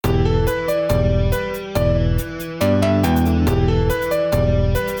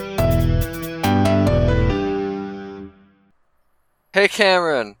Hey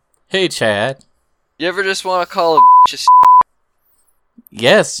Cameron, Hey, Chad. you ever just want to call a bitch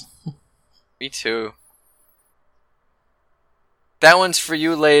Yes. Me too. That one's for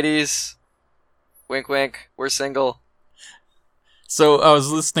you ladies. Wink wink, we're single. So I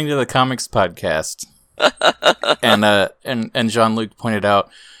was listening to the comics podcast, and Jean-Luc pointed out,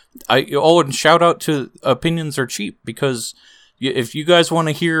 and shout out to Opinions Are Cheap, because if you guys want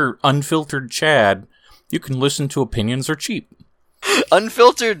to hear unfiltered Chad, you can listen to Opinions Are Cheap.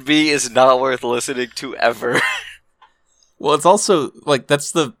 Unfiltered B is not worth listening to ever. Well, it's also like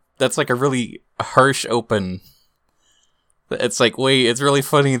that's like a really harsh open. It's like, wait, it's really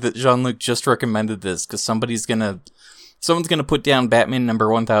funny that Jean-Luc just recommended this because someone's gonna put down Batman number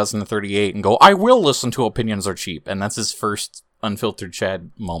 1038 and go, I will listen to Opinions Are Cheap, and that's his first unfiltered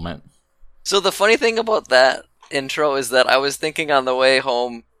Chad moment. So the funny thing about that intro is that I was thinking on the way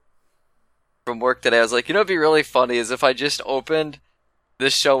home from work today, I was like, you know what'd be really funny is if I just opened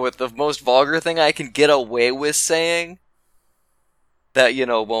this show with the most vulgar thing I can get away with saying that, you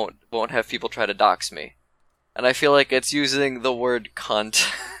know, won't have people try to dox me. And I feel like it's using the word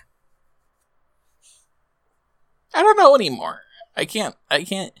cunt. I don't know anymore. I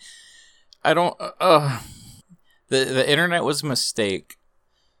don't, the internet was a mistake.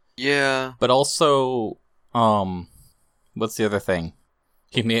 Yeah. But also, what's the other thing?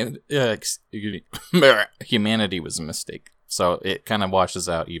 Humanity was a mistake. So it kind of washes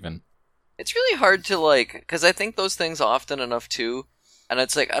out even. It's really hard to, like, because I think those things often enough too, and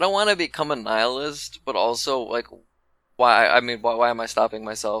it's like, I don't want to become a nihilist, but also, like, why am I stopping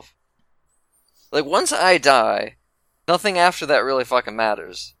myself? Like, once I die, nothing after that really fucking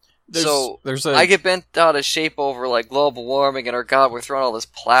matters. I get bent out of shape over, like, global warming, and, oh god, we're throwing all this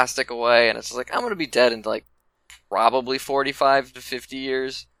plastic away, and it's just like, I'm gonna be dead in, like, probably 45 to 50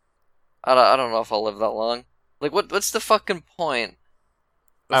 years. I don't know if I'll live that long. Like, what's the fucking point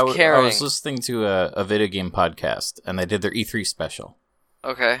of caring? I was listening to a video game podcast, and they did their E3 special.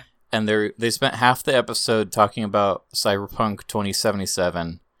 Okay. And they spent half the episode talking about Cyberpunk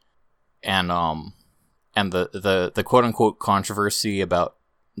 2077, and the quote unquote controversy about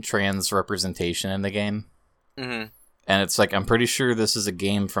trans representation in the game. Mm-hmm. And it's like, I'm pretty sure this is a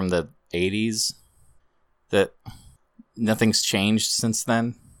game from the 80s that nothing's changed since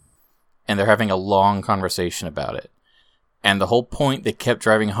then, and they're having a long conversation about it. And the whole point they kept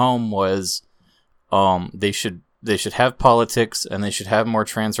driving home was, they should have politics, and they should have more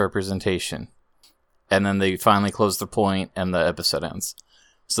trans representation. And then they finally close the point, and the episode ends.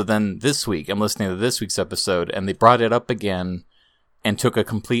 So then this week, I'm listening to this week's episode, and they brought it up again, and took a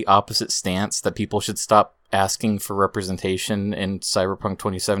complete opposite stance that people should stop asking for representation in Cyberpunk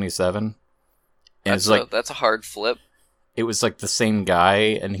 2077. And that's a hard flip. It was like the same guy,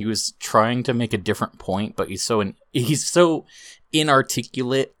 and he was trying to make a different point, but he's so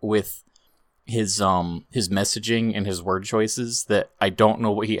inarticulate with his messaging and his word choices that I don't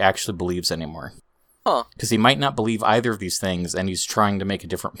know what he actually believes anymore. Huh. Because he might not believe either of these things, and he's trying to make a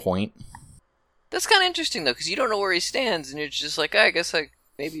different point. That's kind of interesting, though, because you don't know where he stands, and you're just like, I guess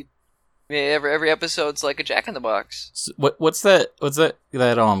maybe every episode's like a Jack in the Box. So what's that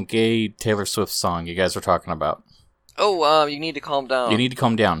gay Taylor Swift song you guys were talking about? Oh, you need to calm down. You need to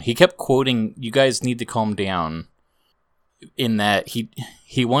calm down. He kept quoting, you guys need to calm down, in that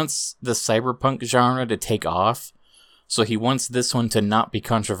he wants the cyberpunk genre to take off, so he wants this one to not be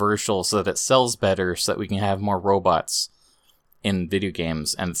controversial so that it sells better, so that we can have more robots in video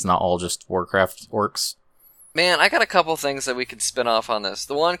games, and it's not all just Warcraft orcs. Man, I got a couple things that we could spin off on this.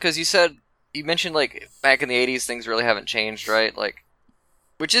 The one, because you mentioned, like, back in the 80s, things really haven't changed, right? Like,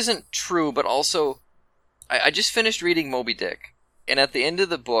 which isn't true, but also, I just finished reading Moby Dick, and at the end of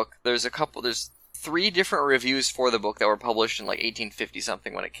the book, there's 3 different reviews for the book that were published in, like,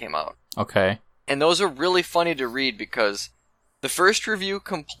 1850-something when it came out. Okay. And those are really funny to read, because the first review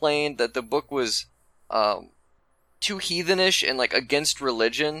complained that the book was too heathenish and, like, against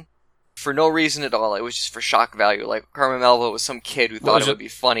religion for no reason at all. It was just for shock value. Like, Carmen Melville was some kid who thought it would be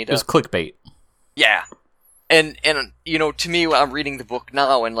funny to... It was clickbait. Yeah. And you know, to me, I'm reading the book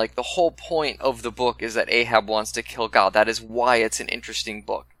now, and, like, the whole point of the book is that Ahab wants to kill God. That is why it's an interesting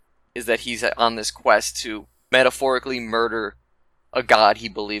book, is that he's on this quest to metaphorically murder a god he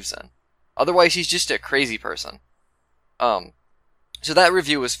believes in. Otherwise, he's just a crazy person. So that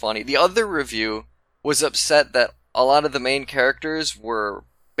review was funny. The other review was upset that a lot of the main characters were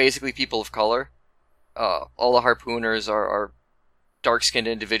basically people of color. All the harpooners are dark-skinned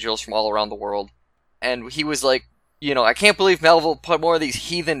individuals from all around the world. And he was like, you know, I can't believe Melville put more of these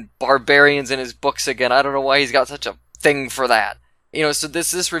heathen barbarians in his books again. I don't know why he's got such a thing for that. You know, so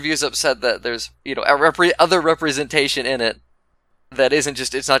this review is upset that there's, you know, other representation in it. that isn't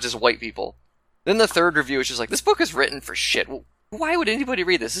just, it's not just white people. Then the third review is just like, this book is written for shit. Why would anybody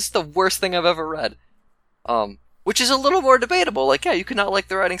read this? This is the worst thing I've ever read. Which is a little more debatable. Like, yeah, you could not like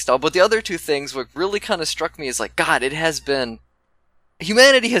the writing style. But the other two things, what really kind of struck me is like, God, it has been...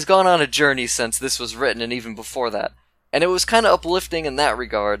 Humanity has gone on a journey since this was written, and even before that. And it was kind of uplifting in that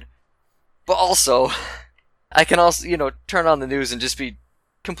regard. But also, I can also, turn on the news and just be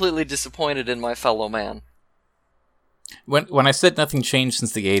completely disappointed in my fellow man. When I said nothing changed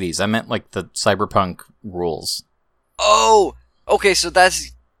since the 80s, I meant like the cyberpunk rules. Oh! Okay, so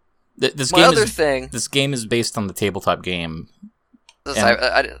that's... This my game other is, thing... This game is based on the tabletop game. That's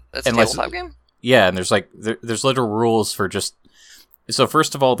a tabletop game? Yeah, and there's literal rules for just... So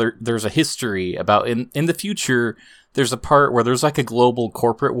first of all, there's a history about... In the future, there's a part where there's like a global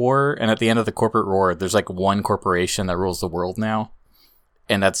corporate war, and at the end of the corporate war, there's like one corporation that rules the world now.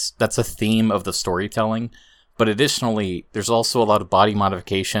 And that's a theme of the storytelling. But additionally, there's also a lot of body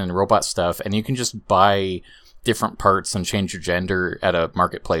modification and robot stuff, and you can just buy different parts and change your gender at a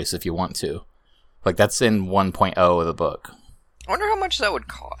marketplace if you want to. Like, that's in 1.0 of the book. I wonder how much that would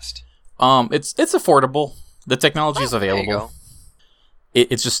cost. It's affordable. The technology is available. There you go.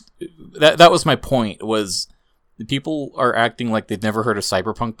 It's just... That was my point, was people are acting like they've never heard of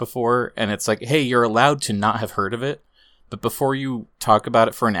cyberpunk before, and it's like, hey, you're allowed to not have heard of it, but before you talk about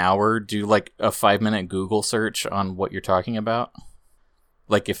it for an hour, do like a 5-minute Google search on what you're talking about.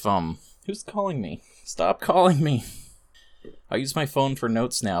 Like if, who's calling me? Stop calling me. I use my phone for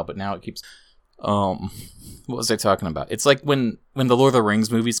notes now, but now it keeps... What was I talking about? It's like when the Lord of the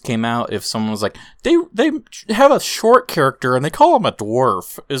Rings movies came out, if someone was like, they have a short character and they call him a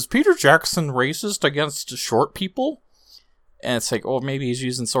dwarf. Is Peter Jackson racist against short people? And it's like, oh, maybe he's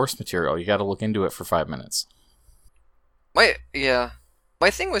using source material. You gotta look into it for 5 minutes. My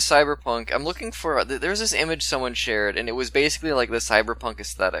thing with Cyberpunk, I'm looking for... There's this image someone shared, and it was basically like the Cyberpunk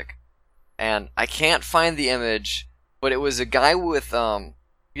aesthetic. And I can't find the image, but it was a guy with,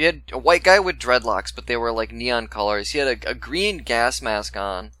 you had a white guy with dreadlocks, but they were like neon colors. He had a green gas mask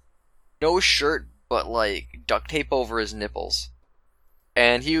on, no shirt, but like duct tape over his nipples.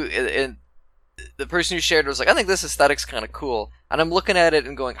 And the person who shared it was like, I think this aesthetic's kind of cool. And I'm looking at it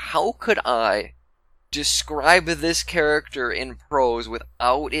and going, how could I describe this character in prose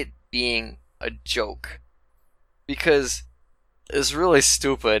without it being a joke? Because it's really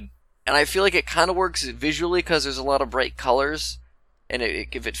stupid. And I feel like it kind of works visually because there's a lot of bright colors. And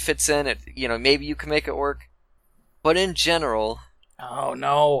if it fits in, maybe you can make it work. But in general... Oh,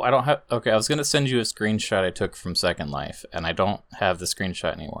 no, I don't have... Okay, I was going to send you a screenshot I took from Second Life, and I don't have the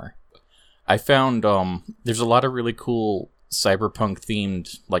screenshot anymore. I found, there's a lot of really cool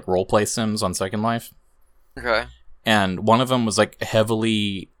cyberpunk-themed, like, roleplay sims on Second Life. Okay. And one of them was, like,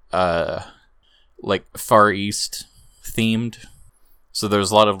 heavily, like, Far East themed. So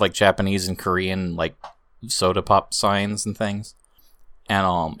there's a lot of, like, Japanese and Korean, like, soda pop signs and things.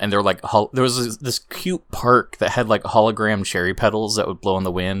 And they're like, there was this cute park that had like hologram cherry petals that would blow in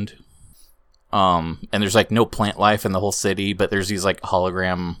the wind. And there's like no plant life in the whole city, but there's these like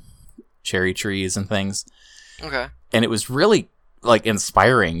hologram cherry trees and things. Okay. And it was really like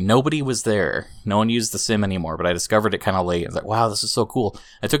inspiring. Nobody was there. No one used the sim anymore, but I discovered it kind of late. I was like, wow, this is so cool.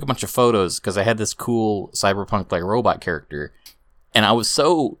 I took a bunch of photos because I had this cool cyberpunk like robot character. And I was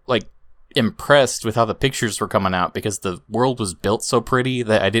so like impressed with how the pictures were coming out because the world was built so pretty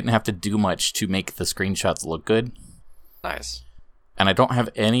that I didn't have to do much to make the screenshots look good. Nice. And I don't have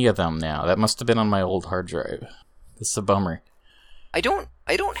any of them now. That must have been on my old hard drive. This is a bummer. I don't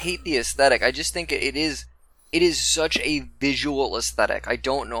hate the aesthetic. I just think it is such a visual aesthetic. I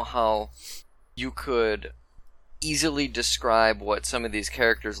don't know how you could easily describe what some of these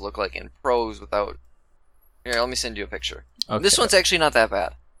characters look like in prose without... Here, let me send you a picture. Okay. This one's actually not that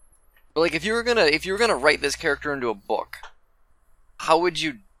bad. But like, if you were gonna write this character into a book, how would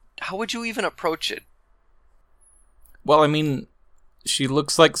you even approach it? Well, I mean, she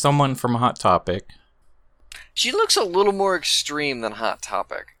looks like someone from Hot Topic. She looks a little more extreme than Hot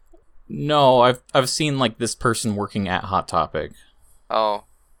Topic. No, I've seen like this person working at Hot Topic. Oh.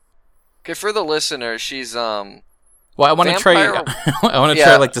 Okay, for the listener, she's Well, I want to try. I want to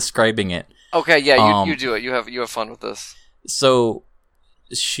try like describing it. Okay, yeah, you do it. You have fun with this. So.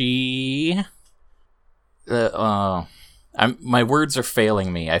 She... my words are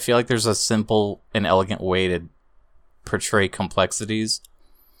failing me. I feel like there's a simple and elegant way to portray complexities.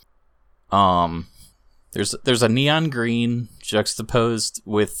 There's a neon green juxtaposed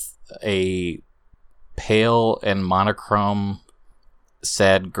with a pale and monochrome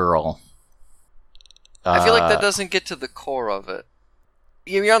sad girl. I feel like that doesn't get to the core of it.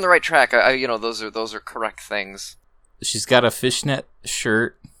 You're on the right track. Those are correct things. she's got a fishnet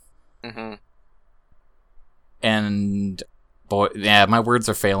shirt. Mm-hmm. And boy, yeah, my words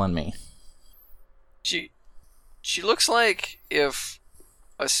are failing me. She looks like if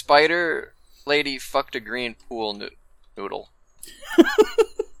a spider lady fucked a green pool noodle.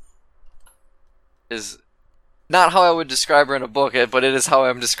 Is not how I would describe her in a book, but it is how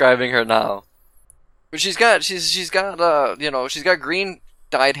I'm describing her now. But she's got green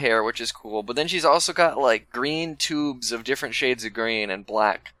dyed hair, which is cool, but then she's also got like green tubes of different shades of green and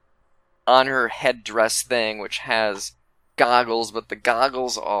black on her headdress thing, which has goggles, but the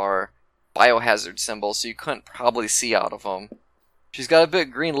goggles are biohazard symbols, so you couldn't probably see out of them. She's got a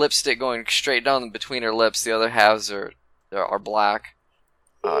big green lipstick going straight down between her lips. The other halves are black.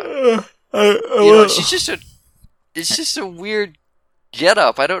 It's just a weird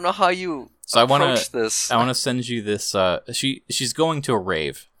getup. I don't know how you approach this. I want to send you this. She's going to a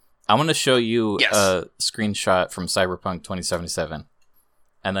rave. I want to show you a screenshot from Cyberpunk 2077,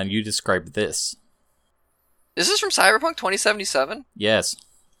 and then you describe this. This is from Cyberpunk 2077? Yes.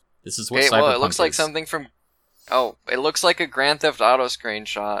 This is what Cyberpunk it looks like something from... Oh, it looks like a Grand Theft Auto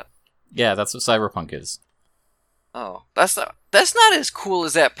screenshot. Yeah, that's what Cyberpunk is. Oh, that's not as cool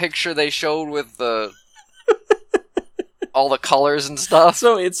as that picture they showed with the... all the colors and stuff.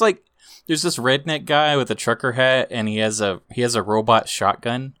 So it's like, there's this redneck guy with a trucker hat, and he has a robot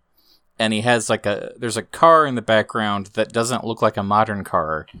shotgun, and he has there's a car in the background that doesn't look like a modern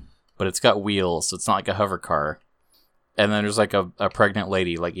car, but it's got wheels, so it's not like a hover car. And then there's like a pregnant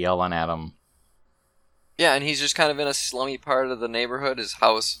lady like yelling at him. Yeah, and he's just kind of in a slummy part of the neighborhood. His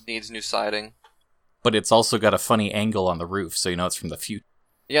house needs new siding. But it's also got a funny angle on the roof, so you know it's from the future.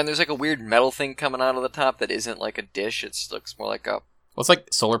 Yeah, and there's like a weird metal thing coming out of the top that isn't like a dish. It looks more like a... Well, it's like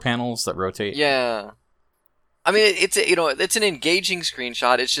solar panels that rotate. Yeah. I mean, it's an engaging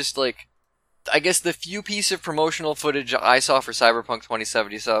screenshot. It's just like, I guess the few piece of promotional footage I saw for Cyberpunk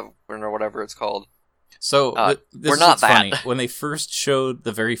 2077 or whatever it's called. So this we're is not what's that. funny. When they first showed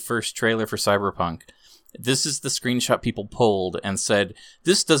the very first trailer for Cyberpunk, this is the screenshot people pulled and said,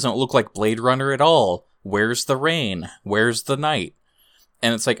 "This doesn't look like Blade Runner at all. Where's the rain? Where's the night?"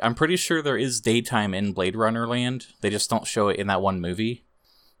 And it's like, I'm pretty sure there is daytime in Blade Runner land. They just don't show it in that one movie.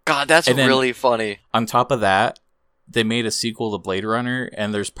 God, that's really funny. On top of that, they made a sequel to Blade Runner,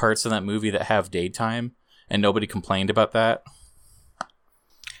 and there's parts in that movie that have daytime, and nobody complained about that.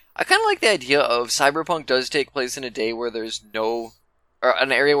 I kind of like the idea of Cyberpunk does take place in a day where there's no... or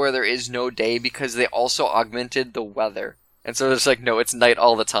an area where there is no day, because they also augmented the weather. And so it's like, no, it's night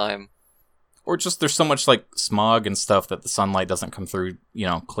all the time. Or just there's so much like smog and stuff that the sunlight doesn't come through,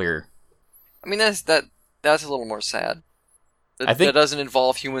 clear. I mean, that's a little more sad. That doesn't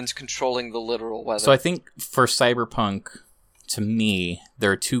involve humans controlling the literal weather. So I think for Cyberpunk, to me,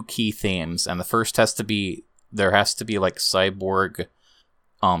 there are two key themes, and the first has to be like cyborg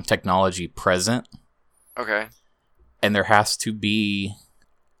technology present. Okay. And there has to be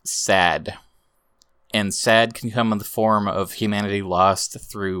sad. And sad can come in the form of humanity lost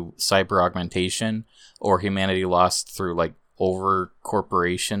through cyber augmentation, or humanity lost through like over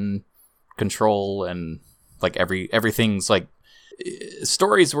corporation control, and like everything's like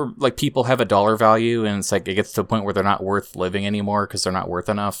stories where like people have a dollar value, and it's like it gets to a point where they're not worth living anymore because they're not worth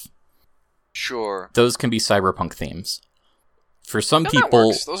enough. Sure. Those can be cyberpunk themes. For some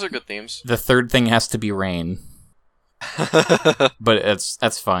people, those are good themes. The third thing has to be rain. But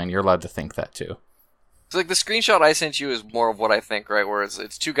that's fine. You're allowed to think that too. So like the screenshot I sent you is more of what I think, right? Where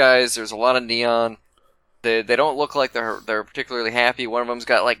it's two guys. There's a lot of neon. They don't look like they're particularly happy. One of them's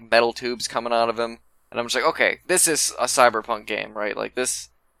got like metal tubes coming out of him, and I'm just like, okay, this is a cyberpunk game, right? Like this,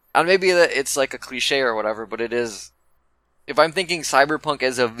 and maybe it's like a cliche or whatever, but it is. If I'm thinking cyberpunk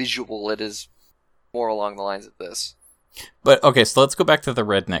as a visual, it is more along the lines of this. But okay, so let's go back to the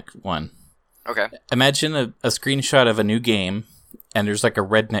redneck one. Okay. Imagine a screenshot of a new game, and there's like a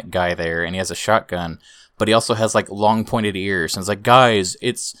redneck guy there, and he has a shotgun, but he also has like long pointed ears, and it's like, guys,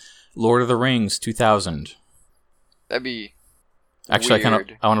 it's Lord of the Rings 2000. That'd be actually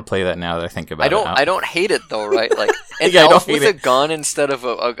weird. I want to play that now that I think about it. I don't hate it though, right? Like an yeah, elf with a gun instead of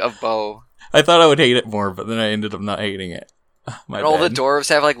a bow. I thought I would hate it more, but then I ended up not hating it. And all the dwarves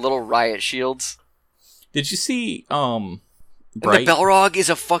have like little riot shields. Did you see And the Balrog is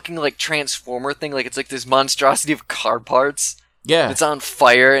a fucking like transformer thing. Like it's like this monstrosity of car parts. Yeah, it's on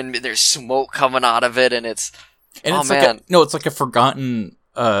fire and there's smoke coming out of it, and it's it's like a forgotten.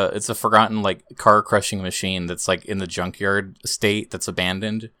 It's a forgotten like car crushing machine that's like in the junkyard state that's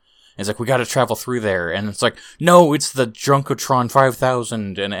abandoned. And it's like, we got to travel through there, and it's like, no, it's the Junkotron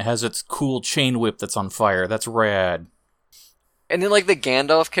 5000, and it has its cool chain whip that's on fire. That's rad. And then, like, the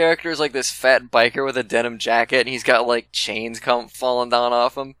Gandalf character is, like, this fat biker with a denim jacket, and he's got, like, chains falling down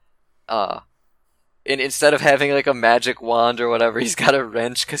off him. And instead of having, like, a magic wand or whatever, he's got a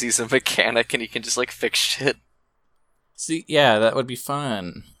wrench because he's a mechanic and he can just, like, fix shit. See, yeah, that would be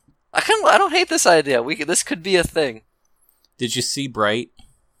fun. I don't hate this idea. This could be a thing. Did you see Bright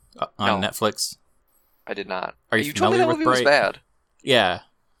on Netflix? I did not. Are you told me that movie was bad. Yeah.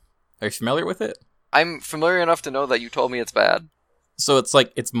 Are you familiar with it? I'm familiar enough to know that you told me it's bad. So it's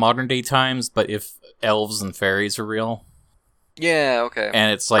like, it's modern day times, but if elves and fairies are real. Yeah, okay.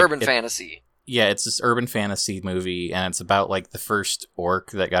 And it's like... urban fantasy. Yeah, it's this urban fantasy movie, and it's about, like, the first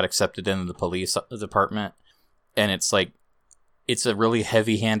orc that got accepted into the police department. And it's like, it's a really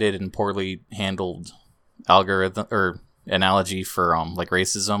heavy-handed and poorly handled algorithm, or analogy for, like,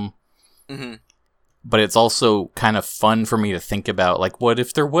 racism. Mm-hmm. But it's also kind of fun for me to think about, like, what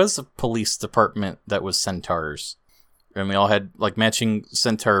if there was a police department that was centaurs? And we all had, like, matching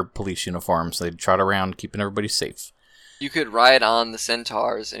centaur police uniforms. They'd trot around keeping everybody safe. You could ride on the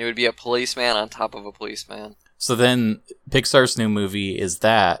centaurs, and it would be a policeman on top of a policeman. So then, Pixar's new movie is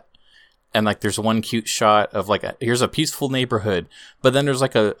that, and, like, there's one cute shot of, like, here's a peaceful neighborhood, but then there's,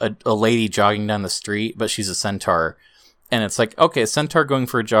 like, a lady jogging down the street, but she's a centaur. And it's like, okay, a centaur going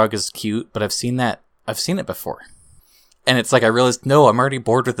for a jog is cute, but I've seen it before. And it's like, I realized, no, I'm already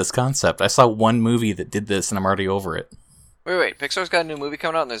bored with this concept. I saw one movie that did this, and I'm already over it. Wait, Pixar's got a new movie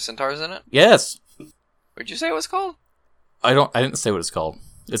coming out and there's centaurs in it? Yes! What'd you say it was called? I didn't say what it's called.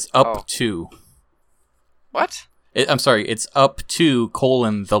 It's Up To. What? I'm sorry, it's Up To,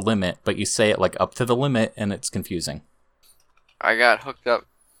 the limit, but you say it like up to the limit, and it's confusing. I got hooked up.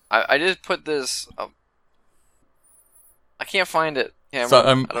 I just put this... I can't find it.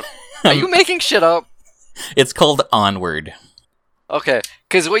 Cameron. So, are you making shit up? It's called Onward. Okay,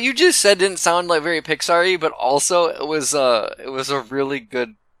 because what you just said didn't sound like very Pixar-y, but also it was a really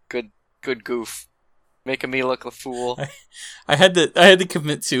good goof, making me look a fool. I had to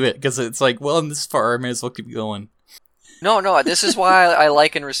commit to it because it's like, well, I'm this far, I may as well keep going. No, this is why I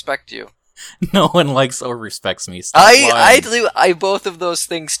like and respect you. No one likes or respects me. I both of those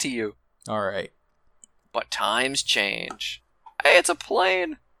things to you. All right, but times change. Hey, it's a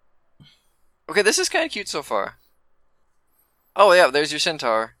plane. Okay, this is kind of cute so far. Oh yeah, there's your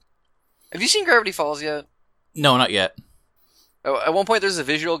centaur. Have you seen Gravity Falls yet? No, not yet. Oh, at one point there's a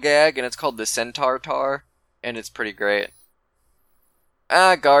visual gag, and it's called the Centaur Tar, and it's pretty great.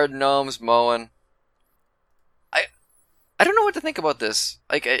 Garden gnomes mowing. I don't know what to think about this.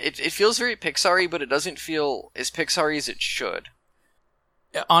 Like, it feels very Pixar-y, but it doesn't feel as Pixar-y as it should.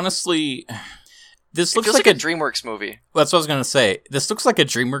 Honestly, this looks feels like a DreamWorks movie. Well, that's what I was gonna say. This looks like a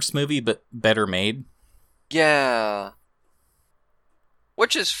DreamWorks movie, but better made. Yeah.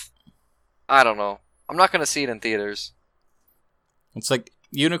 Which is... I don't know. I'm not gonna see it in theaters. It's like,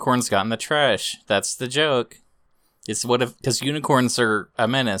 unicorns got in the trash. That's the joke. It's what if... Because unicorns are a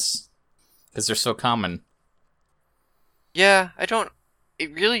menace. Because they're so common. Yeah, I don't...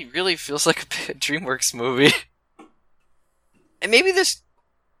 It really, really feels like a DreamWorks movie. And maybe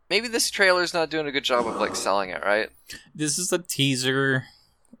this trailer's not doing a good job of, like, selling it, right? This is a teaser.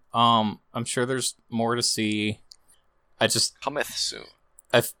 I'm sure there's more to see. Cometh soon.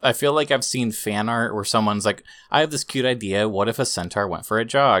 I feel like I've seen fan art where someone's like, I have this cute idea, what if a centaur went for a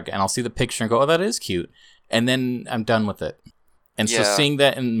jog? And I'll see the picture and go, oh, that is cute. And then I'm done with it. And so seeing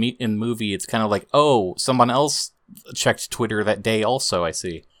that in movie, it's kind of like, oh, someone else checked Twitter that day also, I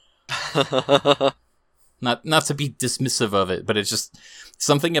see. Not to be dismissive of it, but it's just,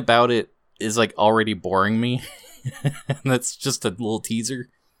 something about it is like already boring me. And that's just a little teaser.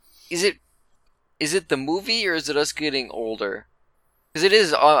 Is it the movie, or is it us getting older? Because it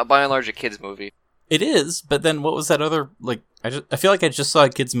is, by and large, a kid's movie. It is, but then what was that other, like, I feel like I just saw a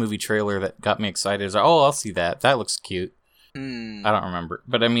kid's movie trailer that got me excited. I was like, oh, I'll see that. That looks cute. I don't remember.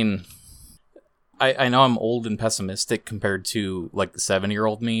 But I mean, I know I'm old and pessimistic compared to, like, the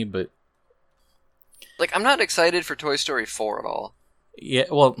 7-year-old me, but... Like, I'm not excited for Toy Story 4 at all. Yeah,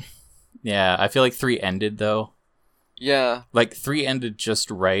 well, yeah, I feel like 3 ended, though. Yeah. Like, 3 ended just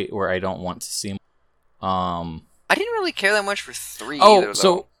right, where I don't want to see... I didn't really care that much for 3 either, though.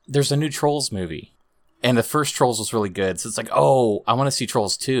 So there's a new Trolls movie. And the first Trolls was really good. So it's like, oh, I want to see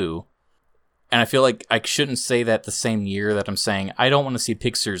Trolls 2. And I feel like I shouldn't say that the same year that I'm saying, I don't want to see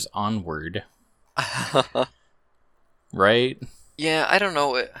Pixar's Onward. Right? Yeah, I don't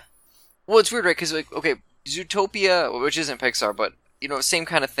know. Well, it's weird, right? Because, like, okay, Zootopia, which isn't Pixar, but, you know, same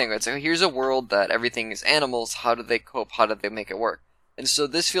kind of thing. It's like, here's a world that everything is animals. How do they cope? How do they make it work? And so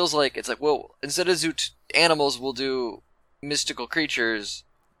this feels like, it's like, well, instead of animals, we'll do mystical creatures.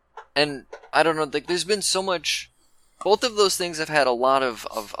 And I don't know, like, there's been so much both of those things have had a lot of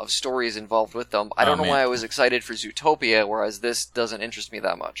stories involved with them. I don't know why I was excited for Zootopia, whereas this doesn't interest me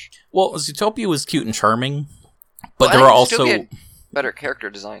that much. Well, Zootopia was cute and charming, but Well, there I were think also Zootopia had better character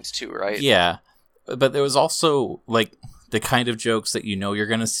designs too, right? yeah, but there was also like the kind of jokes that you know you're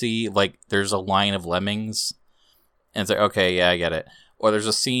gonna see. Like there's a line of lemmings, and it's like, okay, yeah, I get it. Or there's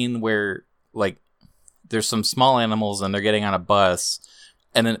a scene where like there's some small animals and they're getting on a bus,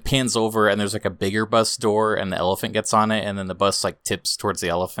 and then it pans over and there's like a bigger bus door and the elephant gets on it, and then the bus like tips towards the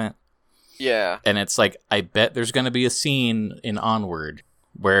elephant. Yeah. And it's like, I bet there's gonna be a scene in Onward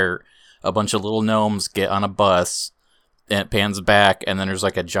where a bunch of little gnomes get on a bus and it pans back, and then there's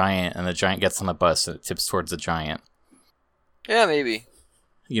like a giant, and the giant gets on the bus and it tips towards the giant. Yeah, maybe.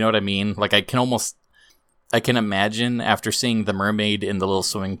 You know what I mean? Like I can imagine after seeing the mermaid in the little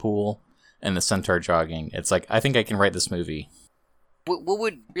swimming pool and the centaur jogging, it's like, I think I can write this movie. What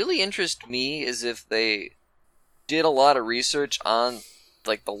would really interest me is if they did a lot of research on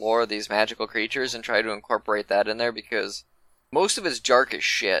like the lore of these magical creatures and try to incorporate that in there, because most of it's dark as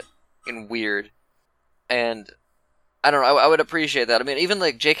shit and weird, and I don't know, I would appreciate that. I mean, even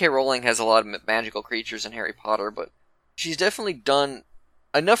like J.K. Rowling has a lot of magical creatures in Harry Potter, but she's definitely done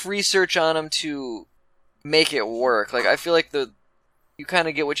enough research on them to make it work. Like, I feel like you kind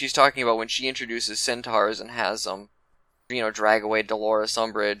of get what she's talking about when she introduces centaurs and has them, drag away Dolores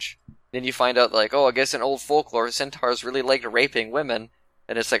Umbridge. Then you find out, like, oh, I guess in old folklore, centaurs really liked raping women,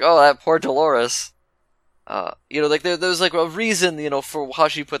 and it's like, oh, that poor Dolores. Like there's like a reason, for how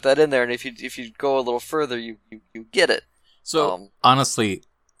she put that in there, and if you go a little further, you get it. So honestly,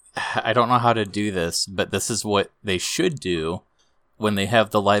 I don't know how to do this, but this is what they should do when they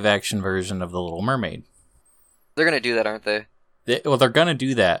have the live action version of The Little Mermaid. They're gonna do that, aren't they? They're gonna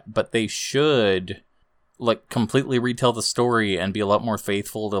do that, but they should like completely retell the story and be a lot more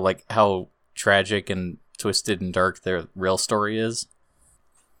faithful to like how tragic and twisted and dark their real story is.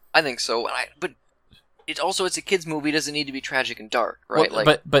 I think so, but it's a kids movie. It doesn't need to be tragic and dark, right?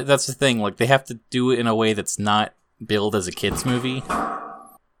 Well, but that's the thing. Like they have to do it in a way that's not billed as a kids movie.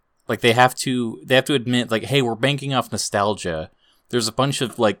 Like they have to admit, like, hey, we're banking off nostalgia. There's a bunch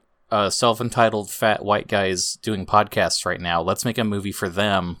of like self-entitled fat white guys doing podcasts right now. Let's make a movie for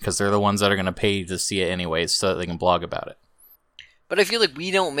them because they're the ones that are going to pay to see it anyways, so that they can blog about it. But I feel like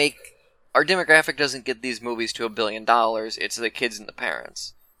our demographic doesn't get these movies to $1 billion. It's the kids and the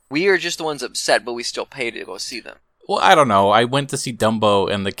parents. We are just the ones upset, but we still pay to go see them. Well, I don't know. I went to see Dumbo,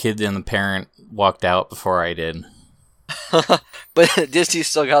 and the kid and the parent walked out before I did. But Disney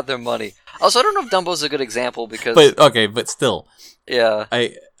still got their money. Also, I don't know if Dumbo's a good example because... But still. Yeah.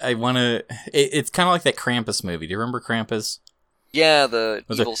 I want to... It's kind of like that Krampus movie. Do you remember Krampus? Yeah, the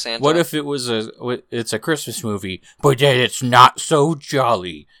evil Santa. What if it was it's a Christmas movie, but yet it's not so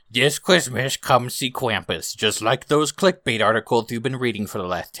jolly? This Christmas, come see Krampus, just like those clickbait articles you've been reading for the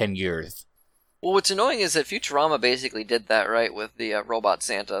last 10 years. Well, what's annoying is that Futurama basically did that, right, with the robot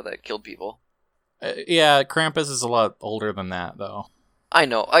Santa that killed people. Yeah, Krampus is a lot older than that, though. I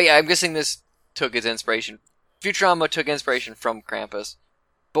know. Oh, yeah, I'm guessing this took its inspiration. Futurama took inspiration from Krampus.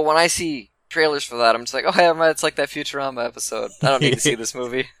 But when I see trailers for that, I'm just like, oh, yeah, it's like that Futurama episode. I don't need to see this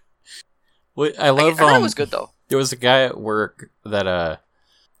movie. Well, I love... I thought it was good, though. There was a guy at work that,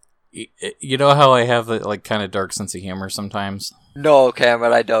 you know how I have that, like, kind of dark sense of humor sometimes? No,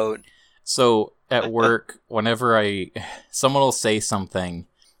 Cameron, I don't. So, at work, whenever someone will say something,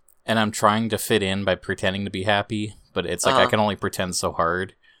 and I'm trying to fit in by pretending to be happy, but it's like I can only pretend so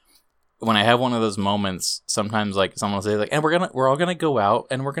hard. When I have one of those moments, sometimes like someone will say like, "And we're all gonna go out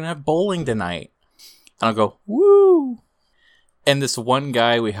and we're gonna have bowling tonight," and I'll go, "Woo!" And this one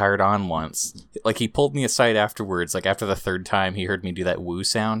guy we hired on once, like he pulled me aside afterwards, like after the third time he heard me do that woo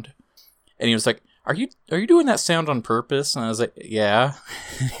sound, and he was like, "Are you doing that sound on purpose?" And I was like, "Yeah."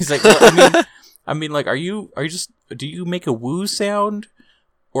 He's like, well, I mean, like, do you make a woo sound?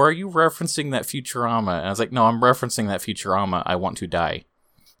 Or are you referencing that Futurama? And I was like, no, I'm referencing that Futurama, I Want to Die.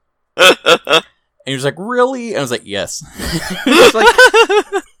 And he was like, really? And I was like, yes.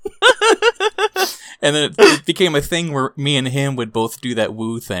 And then it became a thing where me and him would both do that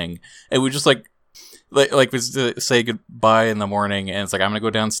woo thing. And we just like was to say goodbye in the morning, and it's like, I'm going to go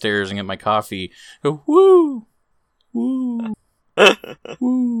downstairs and get my coffee. Go, woo! Woo!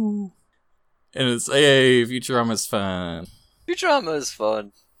 Woo! And it's, hey, Futurama's fun. Futurama is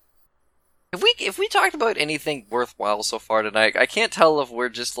fun. If we talked about anything worthwhile so far tonight, I can't tell if we're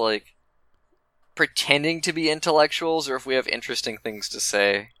just like pretending to be intellectuals or if we have interesting things to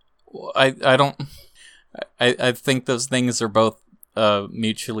say. Well, I don't. I think those things are both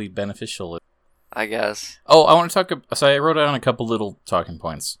mutually beneficial. I guess. Oh, I want to talk. So I wrote down a couple little talking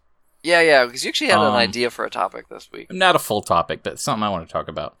points. Yeah, because you actually had an idea for a topic this week. Not a full topic, but something I want to talk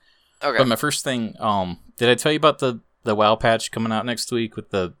about. Okay. But my first thing, did I tell you about the WoW patch coming out next week with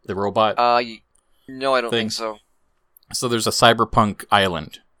the robot? No, I don't think so. So there's a cyberpunk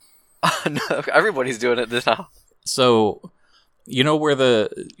island. No, everybody's doing it now. So, you know where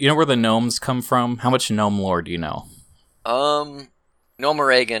the gnomes come from? How much gnome lore do you know?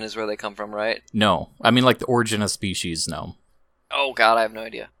 Gnomeregan is where they come from, right? No, I mean like the origin of species gnome. Oh God, I have no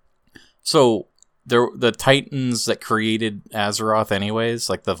idea. So the Titans that created Azeroth, anyways,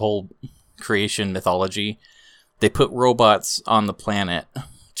 like the whole creation mythology, they put robots on the planet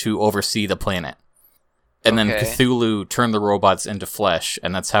to oversee the planet. And then Cthulhu turned the robots into flesh,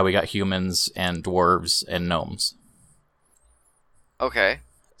 and that's how we got humans and dwarves and gnomes. Okay.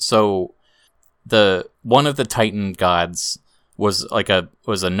 So one of the Titan gods was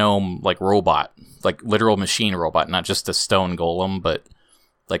a gnome like robot, like literal machine robot, not just a stone golem, but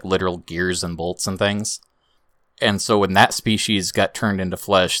like literal gears and bolts and things. And so when that species got turned into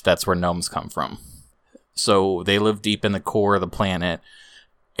flesh, that's where gnomes come from. So they live deep in the core of the planet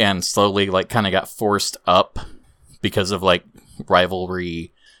and slowly like kind of got forced up because of like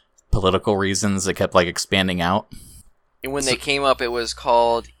rivalry, political reasons. It kept like expanding out. And when they came up, it was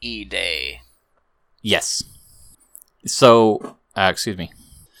called E-Day. Yes. So, excuse me.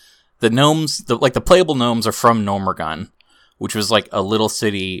 The gnomes, the playable gnomes are from Gnomeregan, which was like a little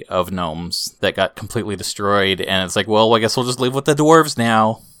city of gnomes that got completely destroyed. And it's like, well, I guess we'll just live with the dwarves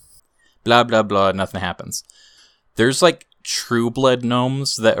now. Blah, blah, blah. Nothing happens. There's like true blood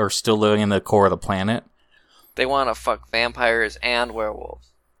gnomes that are still living in the core of the planet. They want to fuck vampires and werewolves.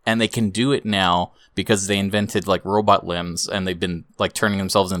 And they can do it now because they invented like robot limbs, and they've been like turning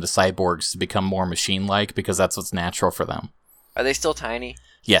themselves into cyborgs to become more machine-like because that's what's natural for them. Are they still tiny?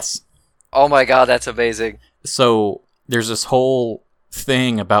 Yes. Oh my God, that's amazing. So there's this whole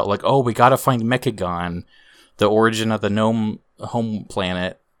thing about like, oh, we gotta find Mechagon, the origin of the gnome home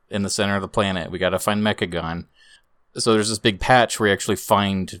planet in the center of the planet. We gotta find Mechagon. So there's this big patch where you actually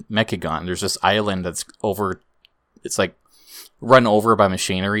find Mechagon. There's this island that's it's like run over by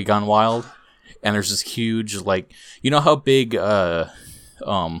machinery gone wild. And there's this huge, like, you know how big, what's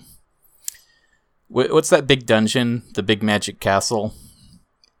that big dungeon? The big magic castle?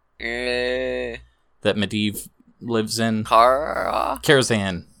 That Medivh lives in?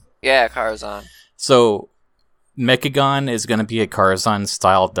 Karazhan. Yeah, Karazhan. So, Mechagon is going to be a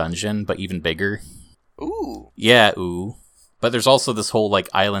Karazhan-style dungeon, but even bigger. Ooh. Yeah, ooh. But there's also this whole, like,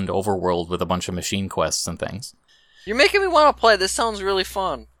 island overworld with a bunch of machine quests and things. You're making me want to play. This sounds really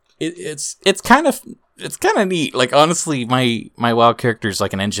fun. It's kind of neat. Like, honestly, my WoW character is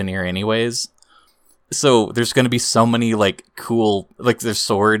like an engineer anyways. So there's going to be so many like cool, like there's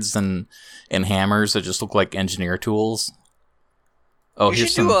swords and hammers that just look like engineer tools. Oh, you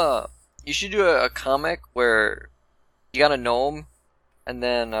should do a comic where you got a gnome, and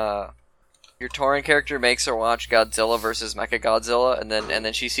then your Tauren character makes her watch Godzilla versus Mechagodzilla, and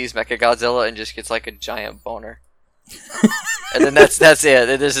then she sees Mechagodzilla and just gets like a giant boner. And then that's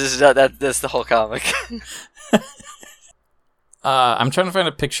it. That's the whole comic. I'm trying to find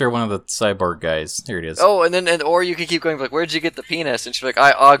a picture of one of the cyborg guys. Here it is. Oh, or you can keep going like, where'd you get the penis? And she's like,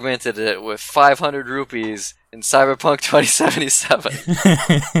 I augmented it with 500 rupees in Cyberpunk 2077.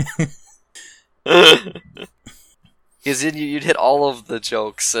 Because then you'd hit all of the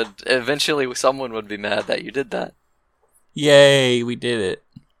jokes, and eventually someone would be mad that you did that. Yay, we did it.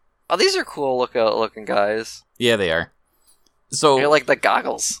 Oh, these are cool looking guys. Yeah, they are. So they're like the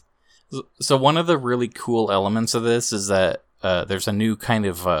goggles. So one of the really cool elements of this is that there's a new kind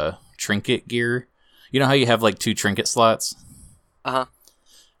of trinket gear. You know how you have like 2 trinket slots? Uh-huh.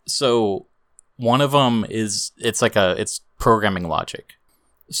 So one of them it's programming logic.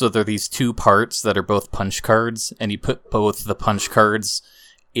 So there are these 2 parts that are both punch cards, and you put both the punch cards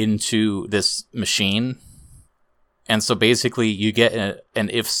into this machine. And so basically you get an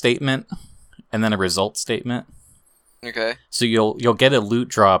if statement and then a result statement. Okay. So you'll get a loot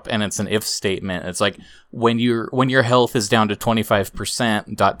drop, and it's an if statement. It's like when your health is down to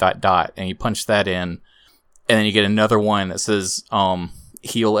 25%, ... and you punch that in, and then you get another one that says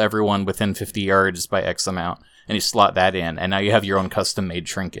heal everyone within 50 yards by X amount, and you slot that in, and now you have your own custom made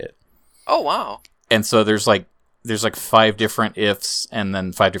trinket. Oh wow. And so there's 5 different ifs and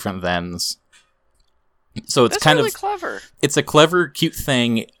then 5 different thens. So it's That's really clever. It's a clever, cute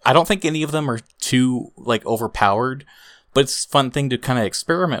thing. I don't think any of them are too like overpowered, but it's a fun thing to kind of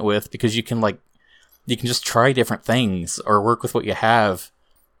experiment with, because you can just try different things or work with what you have,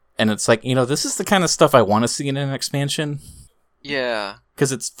 and it's like, this is the kind of stuff I want to see in an expansion. Yeah,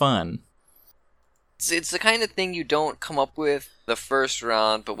 because it's fun. it's the kind of thing you don't come up with the first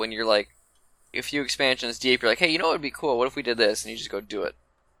round, but when you're like a few expansions deep, you're like, hey, you know what would be cool? What if we did this? And you just go do it.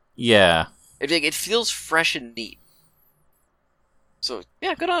 Yeah. It feels fresh and neat. So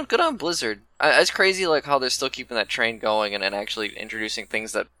yeah, good on Blizzard. It's crazy like how they're still keeping that train going and actually introducing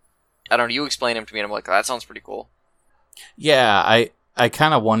things that I don't know. You explain them to me, and I'm like, oh, that sounds pretty cool. Yeah, I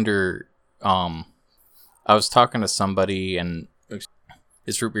kind of wonder. I was talking to somebody, and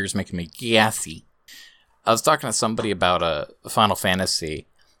this root beer is making me gassy. I was talking to somebody about Final Fantasy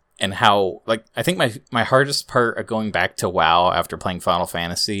and how, like, I think my hardest part of going back to WoW after playing Final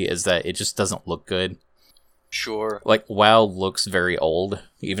Fantasy is that it just doesn't look good. Sure. Like, WoW looks very old,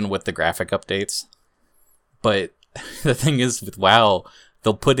 even with the graphic updates. But the thing is, with WoW,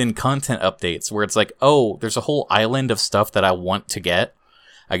 they'll put in content updates where it's like, oh, there's a whole island of stuff that I want to get.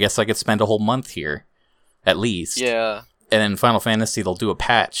 I guess I could spend a whole month here, at least. Yeah. And in Final Fantasy, they'll do a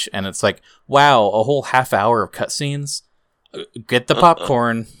patch, and it's like, wow, a whole half hour of cutscenes? Get the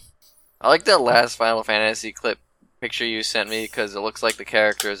popcorn. I like that last Final Fantasy clip picture you sent me, because it looks like the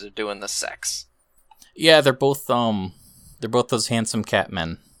characters are doing the sex. Yeah, they're both those handsome cat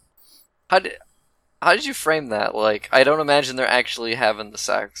men. How did you frame that? Like, I don't imagine they're actually having the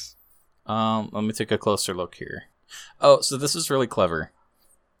sex. Let me take a closer look here. Oh, so this is really clever.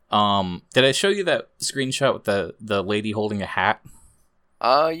 Did I show you that screenshot with the lady holding a hat?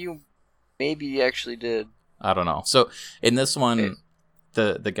 You maybe actually did. I don't know. So in this one,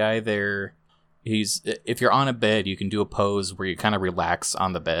 okay. the guy there, if you're on a bed, you can do a pose where you kind of relax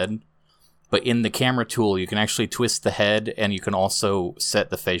on the bed. But in the camera tool, you can actually twist the head, and you can also set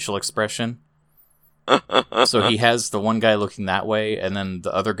the facial expression. So he has the one guy looking that way, and then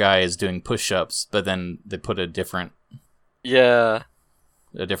the other guy is doing push-ups, but then they put a different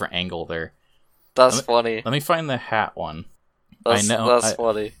angle there. That's funny. Let me find the hat one. That's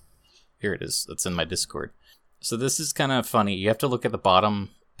funny. Here it is. It's in my Discord. So this is kind of funny. You have to look at the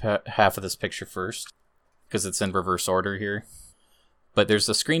bottom half of this picture first, because it's in reverse order here. But there's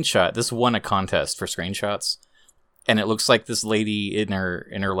a screenshot. This won a contest for screenshots, and it looks like this lady in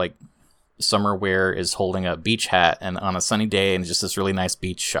her like summer wear is holding a beach hat and on a sunny day, and just this really nice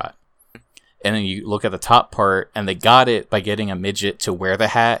beach shot. And then you look at the top part, and they got it by getting a midget to wear the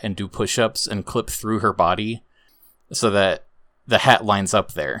hat and do push-ups and clip through her body so that the hat lines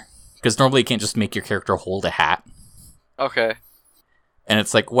up there. Because normally you can't just make your character hold a hat. Okay. And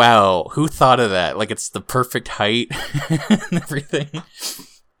it's like, wow, who thought of that? Like, it's the perfect height and everything.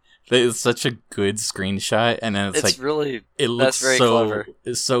 It's such a good screenshot, and then it's like, really, it looks very so clever.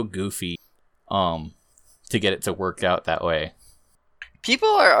 It's so goofy, to get it to work out that way. People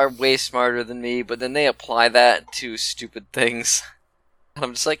are way smarter than me, but then they apply that to stupid things. And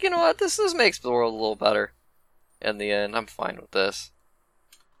I'm just like, you know what? This makes the world a little better. In the end, I'm fine with this.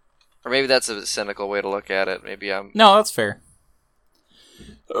 Or maybe that's a cynical way to look at it. Maybe I'm... No, that's fair.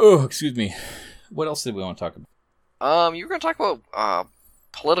 Oh, excuse me. What else did we want to talk about? You were going to talk about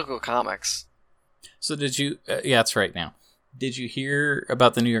political comics. So did you... yeah, that's right now. Did you hear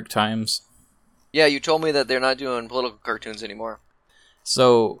about the New York Times? Yeah, you told me that they're not doing political cartoons anymore.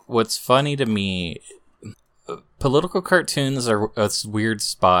 So, what's funny to me, political cartoons are a weird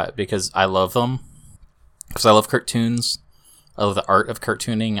spot because I love them. Because I love cartoons. I love the art of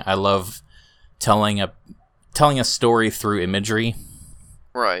cartooning. I love telling a story through imagery.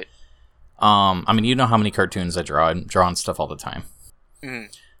 Right. I mean, you know how many cartoons I draw. I draw on stuff all the time.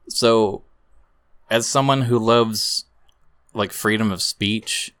 Mm. So, as someone who loves, like, freedom of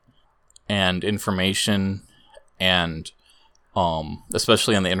speech and information and...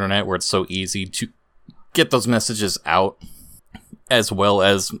 especially on the internet where it's so easy to get those messages out, as well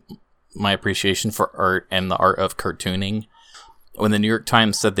as my appreciation for art and the art of cartooning. When the New York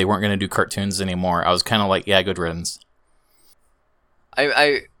Times said they weren't going to do cartoons anymore, I was kind of like, yeah, good riddance.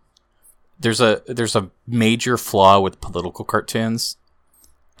 There's a major flaw with political cartoons,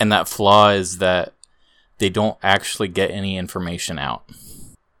 and that flaw is that they don't actually get any information out.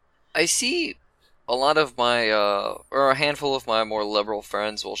 I see a lot of my, or a handful of my more liberal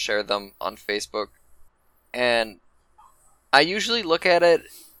friends will share them on Facebook, and I usually look at it,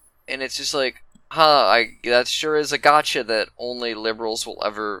 and it's just like, that sure is a gotcha that only liberals will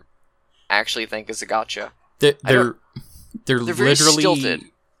ever actually think is a gotcha. They're very stilted.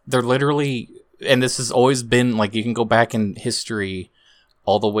 They're literally, and this has always been, like, you can go back in history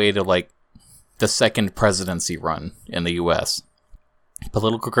all the way to, like, the second presidency run in the U.S.,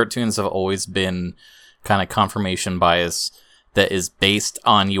 political cartoons have always been kind of confirmation bias that is based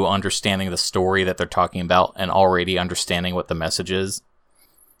on you understanding the story that they're talking about and already understanding what the message is.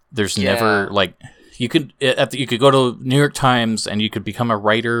 There's never, like, you could go to New York Times and you could become a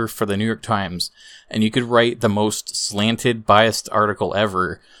writer for the New York Times and you could write the most slanted, biased article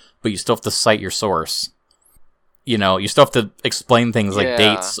ever, but you still have to cite your source. You know, you still have to explain things like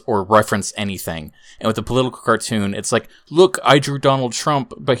dates or reference anything. And with a political cartoon, it's like, look, I drew Donald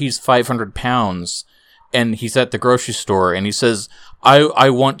Trump, but he's 500 pounds, and he's at the grocery store, and he says, I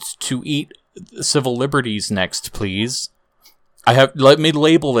want to eat civil liberties next, please. Let me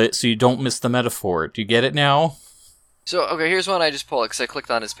label it so you don't miss the metaphor. Do you get it now? So, okay, here's one I just pulled, because I clicked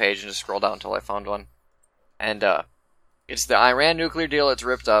on his page and just scrolled down until I found one. And, it's the Iran nuclear deal, it's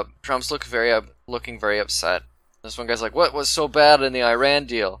ripped up. Trump's looking very upset. This one guy's like, what was so bad in the Iran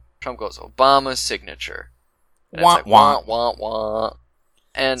deal? Trump goes, Obama's signature. And Wah, it's like, wah, wah, wah.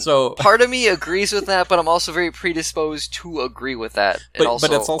 And so, part of me agrees with that, but I'm also very predisposed to agree with that. But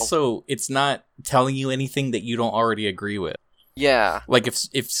it's also, it's not telling you anything that you don't already agree with. Yeah. Like,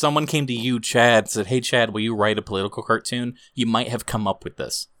 if someone came to you, Chad, said, hey, Chad, will you write a political cartoon? You might have come up with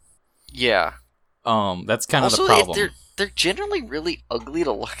this. Yeah. That's kind of also, the problem. They're generally really ugly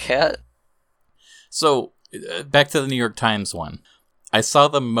to look at. So, back to the New York Times one. I saw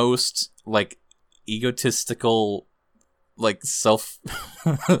the most, like, egotistical, like, what's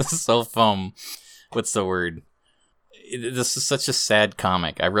the word? This is such a sad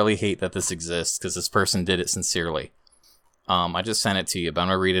comic. I really hate that this exists, because this person did it sincerely. I just sent it to you, but I'm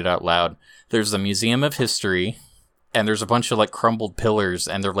going to read it out loud. There's a Museum of History, and there's a bunch of, like, crumbled pillars,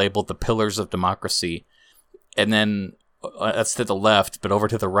 and they're labeled the Pillars of Democracy. And then, that's to the left, but over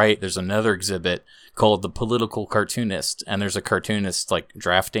to the right, there's another exhibit called The Political Cartoonist, and there's a cartoonist, like,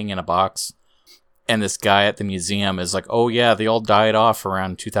 drafting in a box. And this guy at the museum is like, oh yeah, they all died off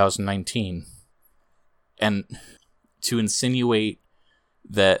around 2019. And to insinuate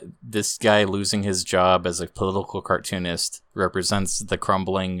that this guy losing his job as a political cartoonist represents the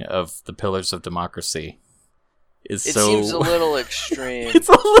crumbling of the pillars of democracy is It so... seems a little extreme. It's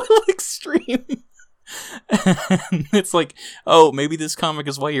a little extreme. It's like, oh, maybe this comic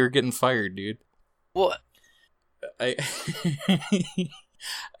is why you're getting fired, dude. Well,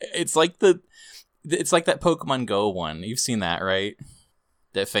 It's like that Pokemon Go one. You've seen that, right?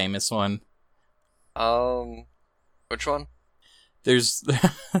 That famous one. which one? There's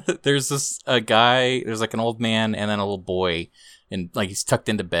this guy. There's like an old man and then a little boy, and like he's tucked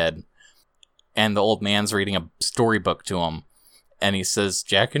into bed, and the old man's reading a storybook to him, and he says,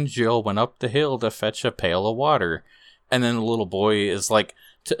 "Jack and Jill went up the hill to fetch a pail of water," and then the little boy is like,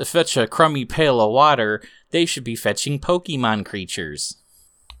 "To fetch a crummy pail of water, they should be fetching Pokemon creatures."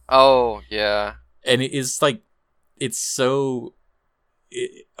 Oh yeah. And it is like, it's so,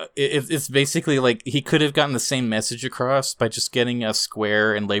 it's basically like he could have gotten the same message across by just getting a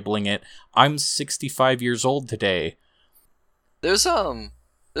square and labeling it, "I'm 65 years old today." There's a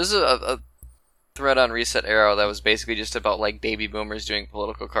thread on Reset Arrow that was basically just about like baby boomers doing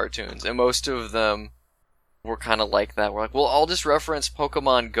political cartoons, and most of them were kind of like that. We're like, well, I'll just reference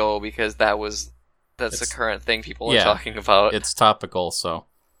Pokemon Go because that's the current thing people are talking about. It's topical, so.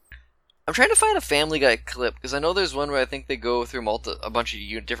 I'm trying to find a Family Guy clip, because I know there's one where I think they go through a bunch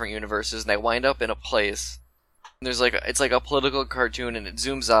of different universes, and they wind up in a place. And there's like, it's like a political cartoon, and it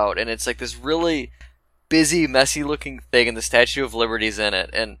zooms out, and it's like this really busy, messy-looking thing, and the Statue of Liberty's in it,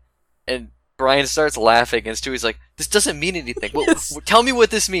 and Brian starts laughing, and Stewie's like, "This doesn't mean anything. Well, tell me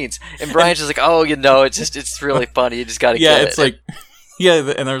what this means." And Brian's just like, "Oh, it's really funny. You just gotta get it." Yeah, it's like...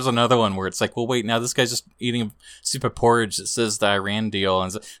 Yeah, and there's another one where it's like, well, wait, now this guy's just eating a soup of porridge that says the Iran deal,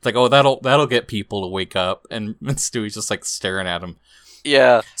 and it's like, oh, that'll get people to wake up, and Stewie's just like staring at him.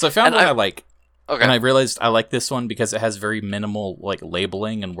 Yeah. So I found one I like, okay, and I realized I like this one because it has very minimal like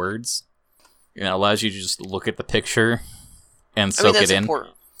labeling and words. It allows you to just look at the picture and soak it in.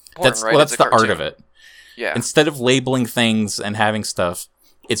 That's right? Well, that's the art of it. Yeah. Instead of labeling things and having stuff,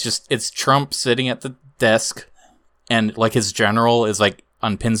 it's Trump sitting at the desk. And, like, his general is, like,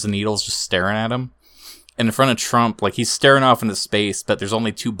 on pins and needles just staring at him. And in front of Trump, like, he's staring off into space, but there's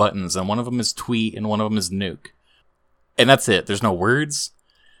only 2 buttons, and one of them is tweet, and one of them is nuke. And that's it. There's no words.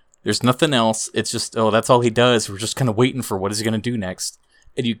 There's nothing else. It's just, oh, that's all he does. We're just kind of waiting for what is he going to do next.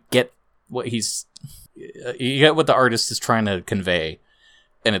 And you get what the artist is trying to convey.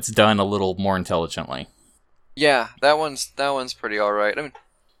 And it's done a little more intelligently. Yeah, that one's pretty alright. I mean,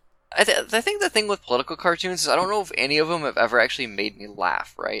 I think the thing with political cartoons is I don't know if any of them have ever actually made me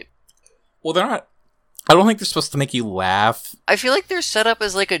laugh, right? Well, they're not... I don't think they're supposed to make you laugh. I feel like they're set up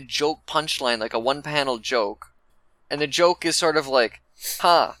as like a joke punchline, like a one-panel joke. And the joke is sort of like,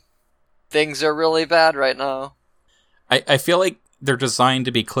 things are really bad right now. I feel like they're designed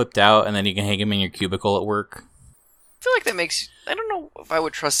to be clipped out and then you can hang them in your cubicle at work. I feel like that makes... I don't know if I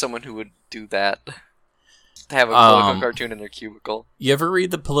would trust someone who would do that. to have a political cartoon in their cubicle. You ever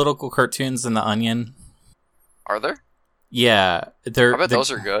read the political cartoons in The Onion? Are there? Yeah, I bet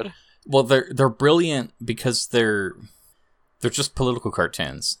those are good. Well, they're brilliant because they're just political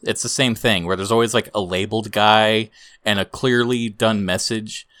cartoons. It's the same thing where there's always like a labeled guy and a clearly done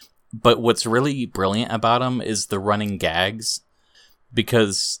message. But what's really brilliant about them is the running gags.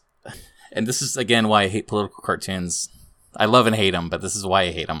 Because, and this is again why I hate political cartoons. I love and hate them, but this is why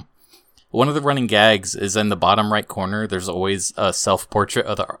I hate them. One of the running gags is in the bottom right corner. There's always a self-portrait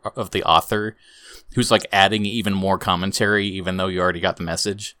of the author who's like adding even more commentary, even though you already got the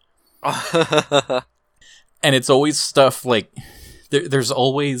message. And it's always stuff like there's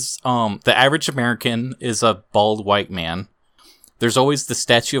always the average American is a bald white man. There's always the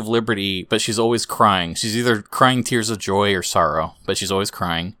Statue of Liberty, but she's always crying. She's either crying tears of joy or sorrow, but she's always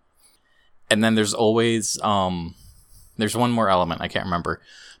crying. And then there's always there's one more element I can't remember,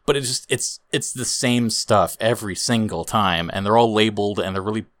 but it's the same stuff every single time, and they're all labeled and they're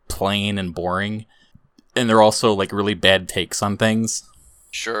really plain and boring, and they're also like really bad takes on things.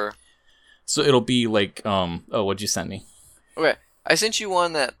 Sure. So it'll be like what'd you send me? Okay, I sent you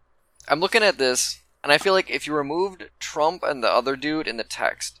one that I'm looking at this. And I feel like if you removed Trump and the other dude in the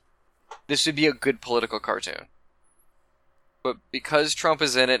text, this would be a good political cartoon. But because Trump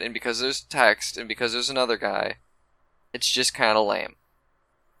is in it, and because there's text, and because there's another guy, it's just kind of lame.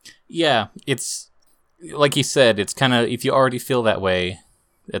 Yeah, it's, like you said, it's kind of, if you already feel that way,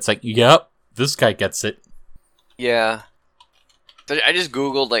 it's like, yep, this guy gets it. Yeah. I just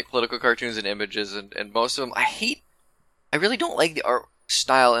Googled, like, political cartoons and images, and most of them, I really don't like the art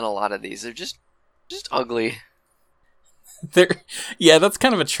style in a lot of these. They're just ugly. Yeah, that's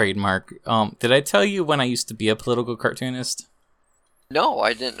kind of a trademark. Did I tell you when I used to be a political cartoonist? No,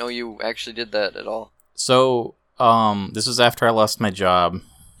 I didn't know you actually did that at all. So, this was after I lost my job,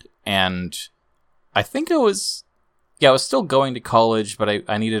 and I think I was still going to college, but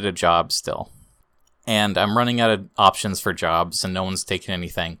I needed a job still. And I'm running out of options for jobs, and no one's taking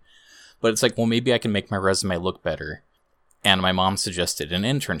anything. But it's like, well, maybe I can make my resume look better. And my mom suggested an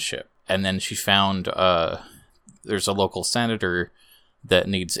internship. And then she found there's a local senator that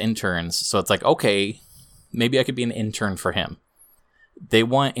needs interns. So it's like, okay, maybe I could be an intern for him. They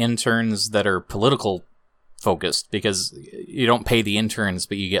want interns that are political focused because you don't pay the interns,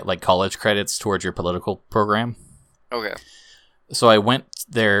 but you get like college credits towards your political program. Okay. So I went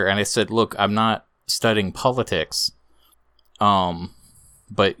there and I said, look, I'm not studying politics.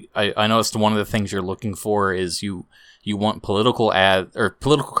 But I noticed one of the things you're looking for is you want political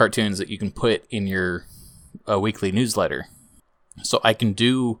political cartoons that you can put in your weekly newsletter. So I can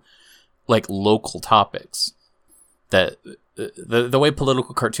do like local topics. That the way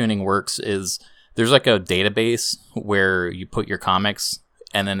political cartooning works is there's like a database where you put your comics,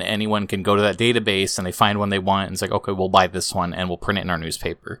 and then anyone can go to that database and they find one they want, and it's like, okay, we'll buy this one and we'll print it in our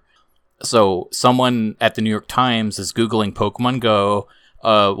newspaper. So someone at the New York Times is Googling Pokemon Go,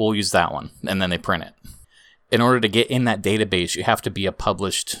 we'll use that one, and then they print it. In order to get in that database, you have to be a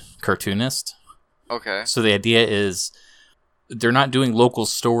published cartoonist. Okay. So the idea is they're not doing local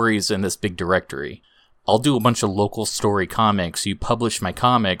stories in this big directory. I'll do a bunch of local story comics. You publish my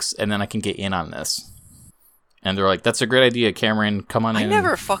comics, and then I can get in on this. And they're like, that's a great idea, Cameron. Come on in. I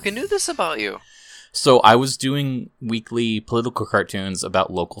never fucking knew this about you. So I was doing weekly political cartoons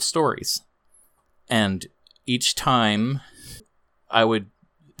about local stories. And each time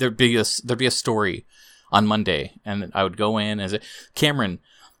there'd be a story on Monday, and I would go in and say, Cameron,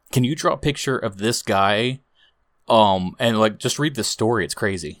 can you draw a picture of this guy? And like, just read the story. It's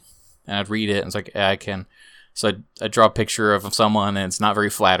crazy. And I'd read it, and it's like, yeah, I can. So I'd draw a picture of someone, and it's not very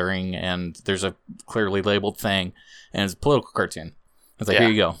flattering, and there's a clearly labeled thing, and it's a political cartoon. It's like, Here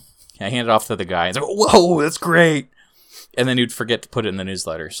you go. I hand it off to the guy. It's like, whoa, that's great. And then you'd forget to put it in the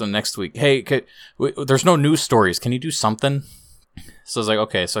newsletter. So next week, hey, there's no news stories. Can you do something? So I was like,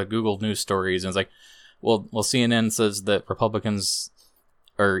 okay. So I Googled news stories, and it's like, well, CNN says that Republicans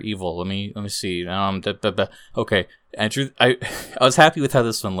are evil. Let me see. Okay. And I was happy with how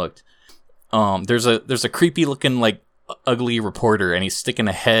this one looked. There's a creepy looking, like, ugly reporter, and he's sticking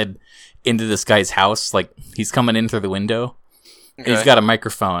a head into this guy's house, like he's coming in through the window. Okay. And he's got a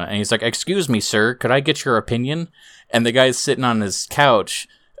microphone, and he's like, "Excuse me, sir, could I get your opinion?" And the guy's sitting on his couch,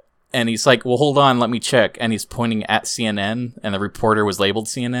 and he's like, "Well, hold on, let me check." And he's pointing at CNN, and the reporter was labeled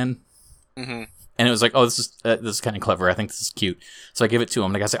CNN. Mm-hmm. And it was like, "Oh, this is kind of clever. I think this is cute." So I give it to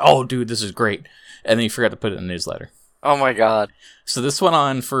him. The guy's like, "Oh, dude, this is great." And then he forgot to put it in the newsletter. Oh my god! So this went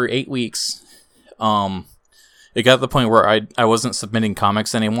on for 8 weeks. It got to the point where I wasn't submitting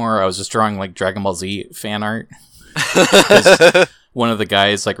comics anymore. I was just drawing like Dragon Ball Z fan art. one of the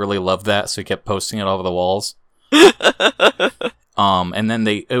guys like really loved that, so he kept posting it all over the walls. And then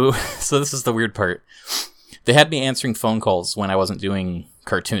so this is the weird part. They had me answering phone calls when I wasn't doing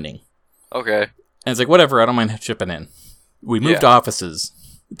cartooning. Okay. And it's like, whatever, I don't mind chipping in. We moved offices.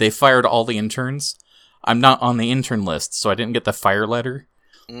 They fired all the interns. I'm not on the intern list, so I didn't get the fire letter.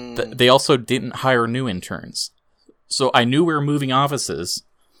 They also didn't hire new interns. So I knew we were moving offices.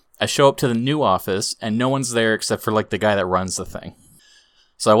 I show up to the new office, and no one's there except for, like, the guy that runs the thing.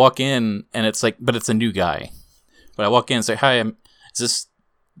 So I walk in, and it's like, but it's a new guy. But I walk in and say, hi, is this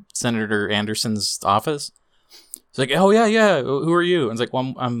Senator Anderson's office? It's like, oh, yeah, who are you? And it's like,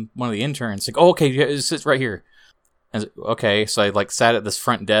 well, I'm one of the interns. It's like, oh, okay, yeah, it sits right here. And like, okay, so I like sat at this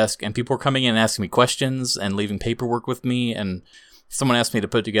front desk, and people were coming in and asking me questions and leaving paperwork with me, and someone asked me to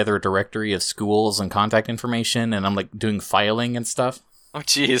put together a directory of schools and contact information, and I'm like doing filing and stuff. Oh,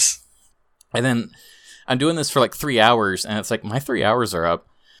 jeez. And then I'm doing this for like 3 hours, and it's like, my 3 hours are up,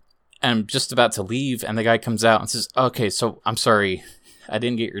 and I'm just about to leave, and the guy comes out and says, okay, so I'm sorry, I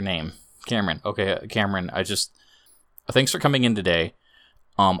didn't get your name. Cameron. Okay, Cameron, thanks for coming in today.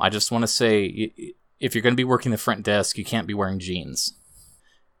 I just want to say, if you're going to be working the front desk, you can't be wearing jeans.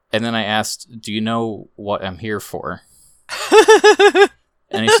 And then I asked, do you know what I'm here for?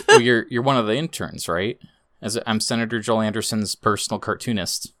 And he said, well, you're one of the interns, right? I'm Senator Joel Anderson's personal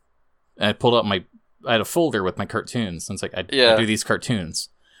cartoonist. And I pulled up I had a folder with my cartoons. And it's like, I do these cartoons.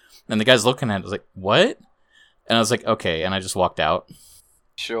 And the guy's looking at it, was like, what? And I was like, okay. And I just walked out.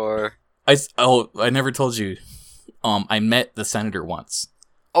 Sure. I never told you. I met the senator once.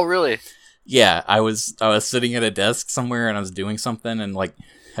 Oh, really? Yeah, I was sitting at a desk somewhere and I was doing something, and like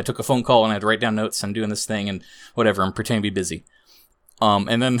I took a phone call and I had to write down notes. I'm doing this thing and whatever. I'm pretending to be busy.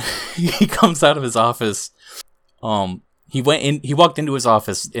 And then he comes out of his office. He walked into his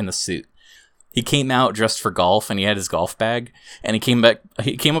office in a suit. He came out dressed for golf, and he had his golf bag. And he came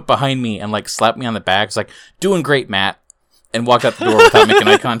up behind me and like slapped me on the back. He's like, "Doing great, Matt," and walked out the door without making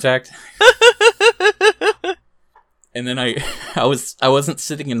eye contact. And then I wasn't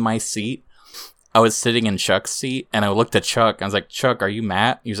sitting in my seat. I was sitting in Chuck's seat, and I looked at Chuck. I was like, "Chuck, are you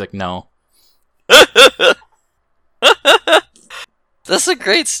Matt?" He was like, "No." That's a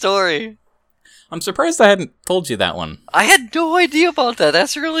great story. I'm surprised I hadn't told you that one. I had no idea about that.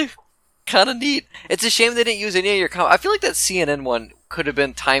 That's really kind of neat. It's a shame they didn't use any of your comments. I feel like that CNN one could have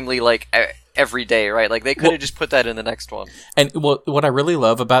been timely, like, every day, right? Like, they could have just put that in the next one. And what I really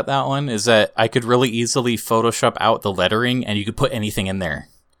love about that one is that I could really easily Photoshop out the lettering, and you could put anything in there.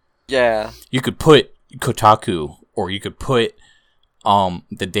 Yeah. You could put Kotaku, or you could put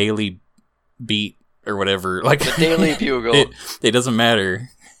the Daily Beat, or whatever. Like the Daily Bugle. It doesn't matter.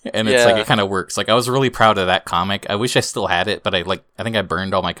 And it's like, it kind of works. Like, I was really proud of that comic. I wish I still had it, but I think I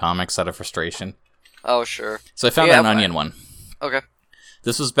burned all my comics out of frustration. Oh, sure. So I found an Onion one. Okay.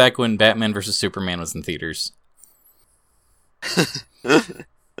 This was back when Batman vs. Superman was in theaters.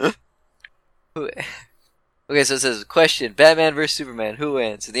 Okay, so it says, question, Batman vs. Superman, who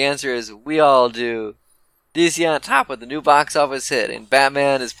wins? And the answer is, we all do. DC on top with the new box office hit, and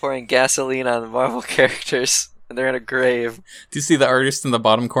Batman is pouring gasoline on the Marvel characters, and they're in a grave. Do you see the artist in the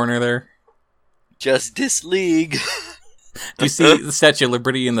bottom corner there? Justice League. Do you see the Statue of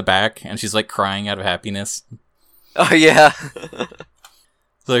Liberty in the back, and she's like crying out of happiness? Oh, yeah.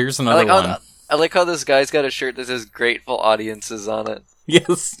 So here's another one. I like how this guy's got a shirt that says Grateful Audiences on it.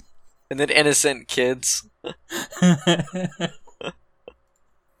 Yes. And then Innocent Kids.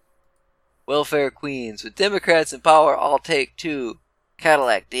 Welfare Queens. With Democrats in power, I'll take two.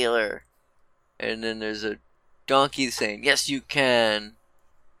 Cadillac dealer. And then there's a donkey saying, yes, you can.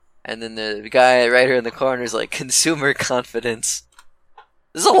 And then the guy right here in the corner is like, consumer confidence.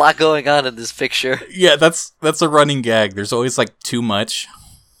 There's a lot going on in this picture. Yeah, that's a running gag. There's always like too much.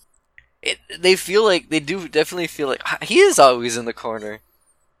 They do definitely feel like he is always in the corner.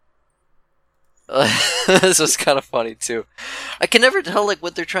 This was kind of funny too. I can never tell like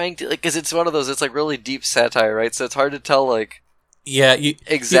what they're trying to like, because it's one of those. It's like really deep satire, right? So it's hard to tell like. Yeah,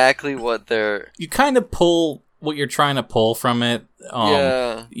 exactly what they're. You kind of pull what you're trying to pull from it.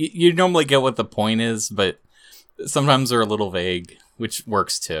 Yeah. You normally get what the point is, but sometimes they're a little vague, which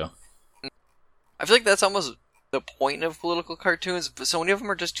works too. I feel like that's almost the point of political cartoons, but so many of them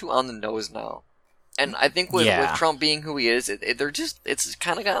are just too on the nose now. And I think with Trump being who he is, it's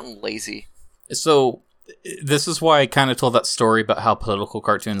kind of gotten lazy. So this is why I kind of told that story about how political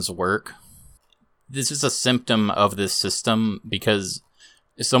cartoons work. This is a symptom of this system, because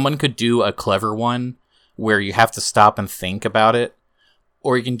someone could do a clever one where you have to stop and think about it,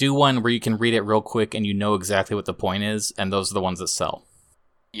 or you can do one where you can read it real quick and you know exactly what the point is, and those are the ones that sell.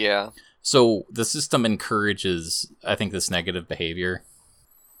 Yeah. So the system encourages, I think, this negative behavior.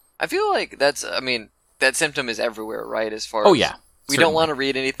 I feel like that symptom is everywhere, right? As far Oh as yeah, we don't want to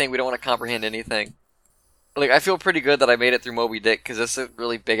read anything, we don't want to comprehend anything. Like, I feel pretty good that I made it through Moby Dick, because it's a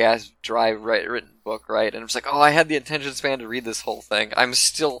really big-ass, dry, written book, right? And it's like, oh, I had the attention span to read this whole thing. I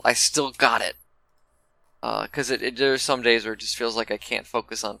still got it. Because there's some days where it just feels like I can't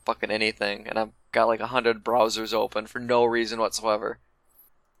focus on fucking anything, and I've got like 100 browsers open for no reason whatsoever.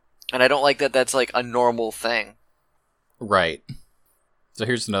 And I don't like that that's like a normal thing. Right. So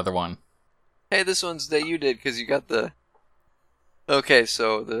here's another one. Hey, this one's that you did, because you got the... Okay,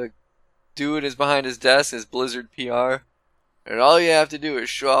 so the dude is behind his desk, is Blizzard PR, and all you have to do is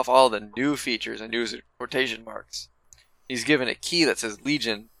show off all the new features and use quotation marks. He's given a key that says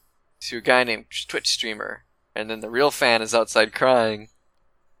Legion to a guy named Twitch Streamer, and then the real fan is outside crying,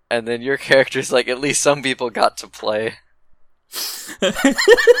 and then your character's like, at least some people got to play.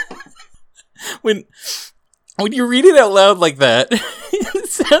 When you read it out loud like that,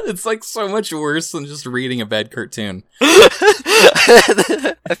 it's like so much worse than just reading a bad cartoon.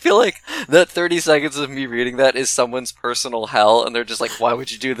 I feel like that 30 seconds of me reading that is someone's personal hell, and they're just like, why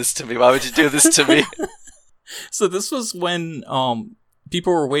would you do this to me? Why would you do this to me? So this was when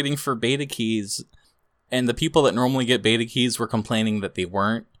people were waiting for beta keys, and the people that normally get beta keys were complaining that they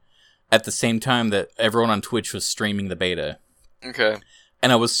weren't, at the same time that everyone on Twitch was streaming the beta. Okay.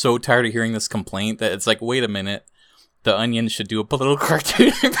 And I was so tired of hearing this complaint that it's like, wait a minute, the Onion should do a political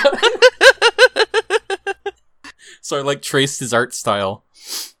cartoon about it. So I like traced his art style.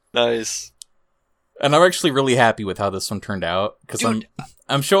 Nice. And I'm actually really happy with how this one turned out, because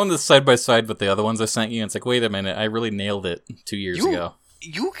I'm showing this side by side with the other ones I sent you, and it's like, wait a minute, I really nailed it 2 years ago.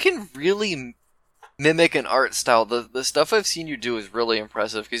 You can really mimic an art style. The stuff I've seen you do is really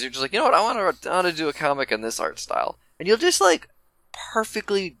impressive, because you're just like, you know what, I want to do a comic in this art style, and you'll just like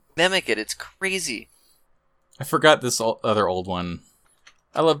perfectly mimic it. It's crazy. I forgot this other old one.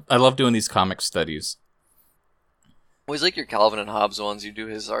 I love doing these comic studies. Always like your Calvin and Hobbes ones. You do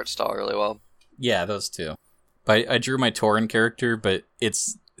his art style really well. Yeah, those two. But I drew my Tauren character, but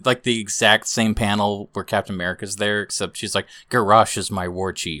it's like the exact same panel where Captain America's there, except she's like, Garrosh is my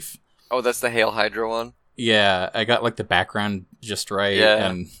war chief. Oh, that's the Hail Hydra one? Yeah, I got like the background just right,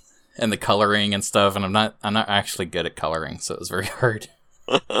 yeah. and the coloring and stuff, and I'm not actually good at coloring, so it was very hard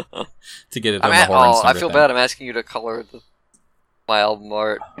to get it on the horns. I feel bad. I'm asking you to color my album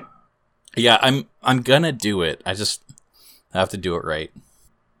art. Yeah, I'm gonna do it. I have to do it right.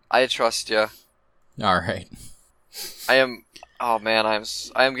 I trust you. All right. I am. Oh man,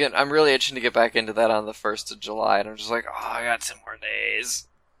 I'm really itching to get back into that on the 1st of July, and I'm just like, oh, I got 10 more days.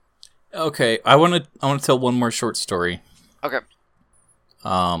 Okay, I want to tell one more short story. Okay.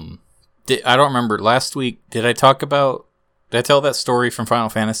 I don't remember last week. Did I tell that story from Final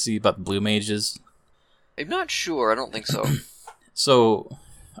Fantasy about the blue mages? I'm not sure. I don't think so. So,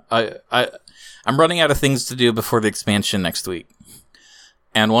 I'm running out of things to do before the expansion next week.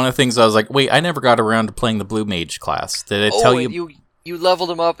 And one of the things I was like, wait, I never got around to playing the blue mage class. Did I tell you? You leveled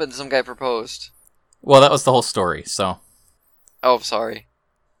him up and some guy proposed. Well, that was the whole story. So. Oh, sorry.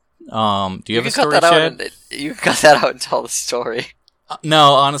 Do you have a story, Chad? You can cut that out and tell the story.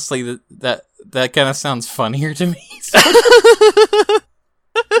 No, honestly, that kind of sounds funnier to me.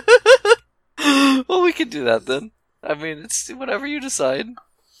 Well, we can do that then. I mean, it's whatever you decide.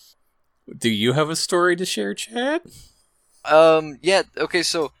 Do you have a story to share, Chad? Yeah. Okay,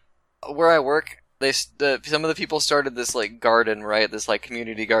 so where I work, some of the people started this like garden, right? This like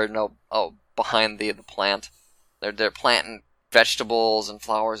community garden out behind the plant. They're planting vegetables and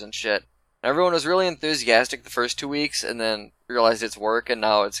flowers and shit. And everyone was really enthusiastic the first 2 weeks, and then realized it's work, and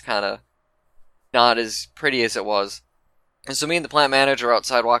now it's kind of not as pretty as it was. And so me and the plant manager are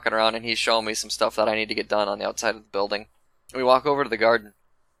outside walking around, and he's showing me some stuff that I need to get done on the outside of the building. And we walk over to the garden,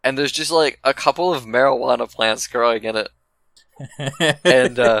 and there's just like a couple of marijuana plants growing in it.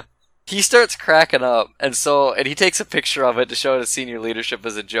 And he starts cracking up, and he takes a picture of it to show to senior leadership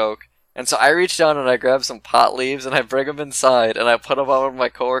as a joke. And so I reach down and I grab some pot leaves and I bring them inside and I put them on my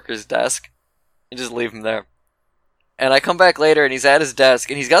coworker's desk and just leave them there. And I come back later and he's at his desk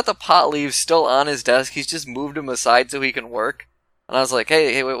and he's got the pot leaves still on his desk. He's just moved them aside so he can work. And I was like,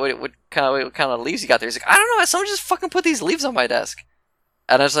 hey, what kind of leaves you got there? He's like, I don't know, someone just fucking put these leaves on my desk.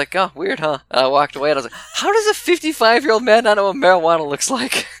 And I was like, oh, weird, huh? And I walked away and I was like, how does a 55-year-old man not know what marijuana looks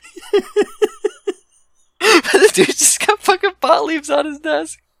like? But the dude just got fucking pot leaves on his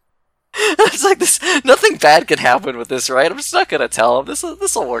desk. I was like, nothing bad can happen with this, right? I'm just not gonna tell him.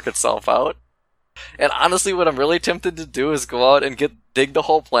 This'll work itself out. And honestly, what I'm really tempted to do is go out and dig the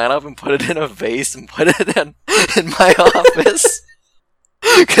whole plant up and put it in a vase and put it in my office.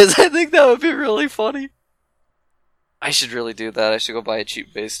 because I think that would be really funny. I should really do that. I should go buy a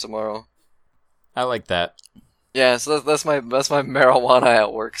cheap bass tomorrow. I like that. Yeah, so that's my marijuana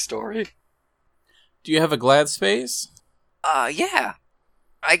at work story. Do you have a Glad Space? Yeah.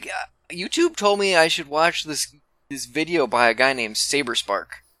 YouTube told me I should watch this video by a guy named Saberspark.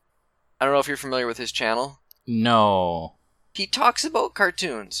 I don't know if you're familiar with his channel. No. He talks about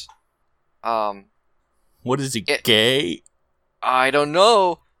cartoons. What is he, gay? I don't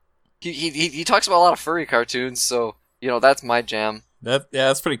know. He talks about a lot of furry cartoons, so that's my jam.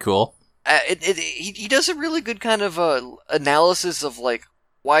 That's pretty cool. He does a really good kind of analysis of like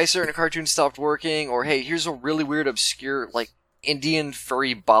why certain cartoons stopped working, or hey, here's a really weird, obscure like Indian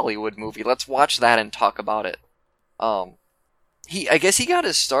furry Bollywood movie. Let's watch that and talk about it. I guess he got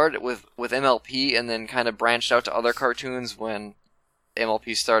his start with MLP and then kind of branched out to other cartoons when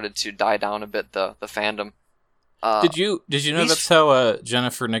MLP started to die down a bit, the fandom. Did you know that's how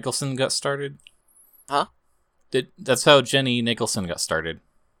Jennifer Nicholson got started? Huh? That's how Jenny Nicholson got started.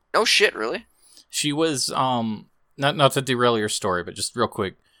 Oh shit, really? She was not to derail your story, but just real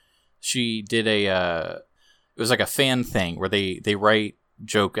quick, she did it was like a fan thing where they write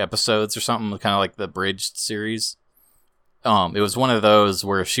joke episodes or something, kind of like the Bridged series. It was one of those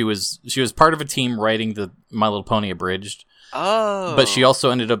where she was part of a team writing the My Little Pony Abridged. Oh. But she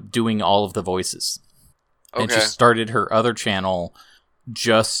also ended up doing all of the voices. Okay. And she started her other channel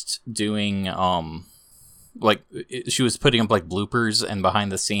just doing she was putting up like bloopers and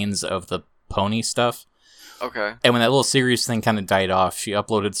behind the scenes of the pony stuff. Okay. And when that little series thing kind of died off, she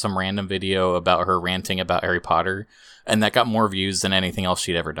uploaded some random video about her ranting about Harry Potter, and that got more views than anything else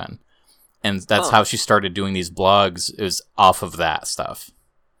she'd ever done. And that's how she started doing these blogs. It was off of that stuff.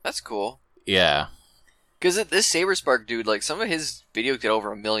 That's cool. Yeah. Because this Saberspark dude, like, some of his videos get over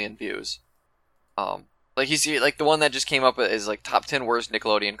 1 million views. Like, he's like the one that just came up is like top 10 worst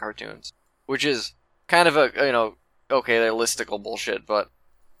Nickelodeon cartoons, which is kind of a okay, they're listicle bullshit, but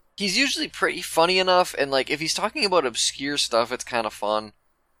he's usually pretty funny enough, and like if he's talking about obscure stuff, it's kind of fun.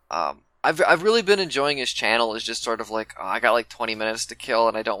 I've really been enjoying his channel. It's just sort of like, I got like 20 minutes to kill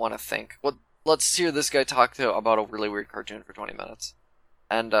and I don't want to think. Well, let's hear this guy talk about a really weird cartoon for 20 minutes.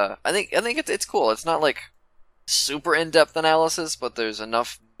 And I think it's cool. It's not like super in-depth analysis, but there's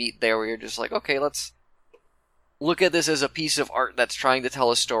enough meat there where you're just like, okay, let's look at this as a piece of art that's trying to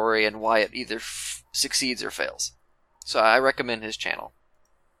tell a story and why it either succeeds or fails. So I recommend his channel.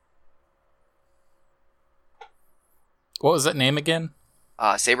 What was that name again?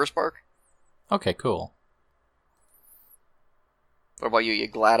 Saberspark. Okay, cool. What about you? You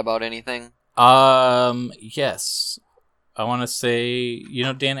glad about anything? Yes. I want to say,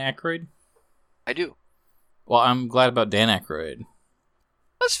 Dan Aykroyd? I do. Well, I'm glad about Dan Aykroyd.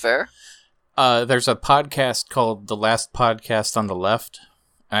 That's fair. There's a podcast called The Last Podcast on the Left.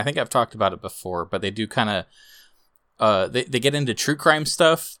 And I think I've talked about it before, but they do kind of... They get into true crime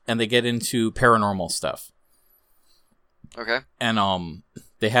stuff, and they get into paranormal stuff. Okay. And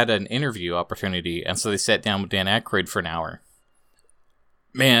they had an interview opportunity, and so they sat down with Dan Aykroyd for an hour.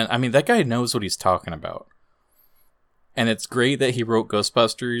 Man, I mean, that guy knows what he's talking about. And it's great that he wrote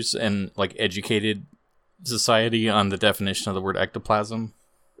Ghostbusters and, like, educated society on the definition of the word ectoplasm.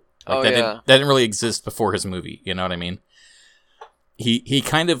 Like, that didn't really exist before his movie, you know what I mean? He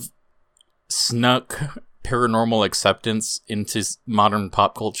kind of snuck paranormal acceptance into modern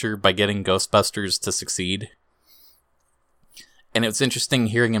pop culture by getting Ghostbusters to succeed. And it's interesting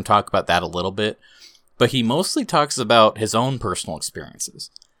hearing him talk about that a little bit, but he mostly talks about his own personal experiences.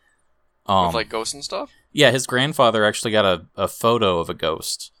 With, like, ghosts and stuff? Yeah, his grandfather actually got a photo of a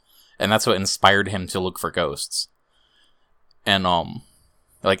ghost, and that's what inspired him to look for ghosts. And,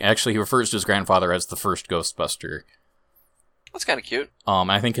 actually, he refers to his grandfather as the first Ghostbuster. That's kind of cute.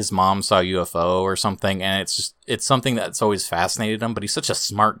 I think his mom saw a UFO or something, and it's something that's always fascinated him, but he's such a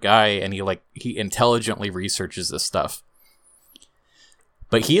smart guy, and he intelligently researches this stuff.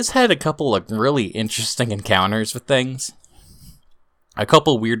 But he has had a couple of really interesting encounters with things. A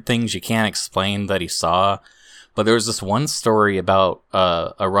couple weird things you can't explain that he saw. But there was this one story about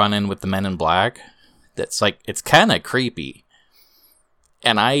a run-in with the Men in Black that's like, it's kind of creepy.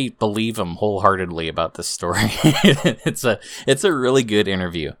 And I believe him wholeheartedly about this story. It's a really good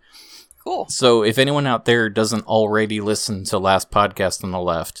interview. Cool. So if anyone out there doesn't already listen to Last Podcast on the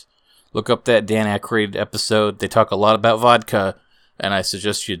Left, look up that Dan Aykroyd episode. They talk a lot about vodka. And I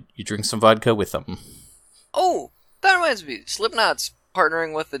suggest you drink some vodka with them. Oh, that reminds me. Slipknot's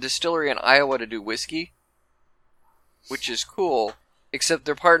partnering with the distillery in Iowa to do whiskey, which is cool. Except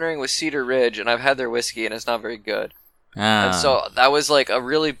they're partnering with Cedar Ridge, and I've had their whiskey, and it's not very good. And so that was like a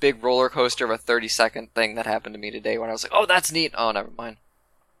really big roller coaster of a 30-second thing that happened to me today when I was like, oh, that's neat. Oh, never mind.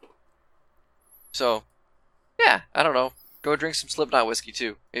 So, yeah, I don't know. Go drink some Slipknot whiskey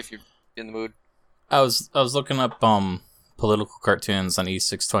too, if you're in the mood. I was looking up political cartoons on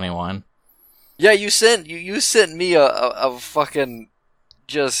E621. Yeah, you sent me a fucking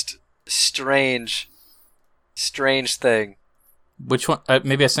just strange thing. Which one?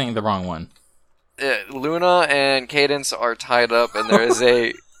 Maybe I sent you the wrong one. Luna and Cadence are tied up, and there is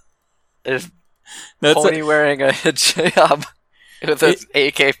a That's pony wearing a hijab with an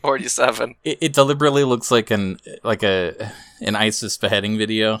AK-47. It deliberately looks like an ISIS beheading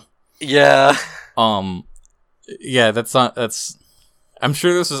video. Yeah. Yeah, that's. I'm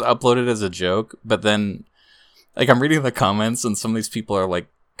sure this was uploaded as a joke, but then, like, I'm reading the comments, and some of these people are like,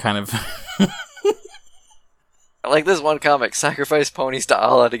 kind of. I like this one comic: sacrifice ponies to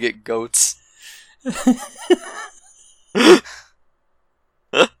Allah to get goats. Oh,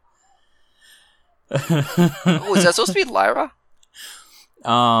 is that supposed to be Lyra?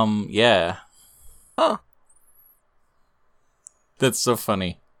 Yeah. Huh. That's so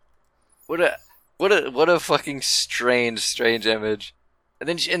funny. What a fucking strange image. And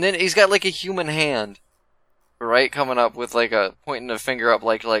then he's got like a human hand, right, coming up with like a pointing a finger up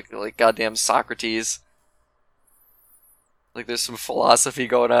like goddamn Socrates. Like there's some philosophy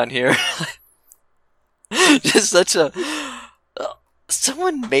going on here. Just such a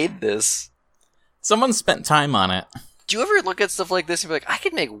someone made this. Someone spent time on it. Do you ever look at stuff like this and be like, I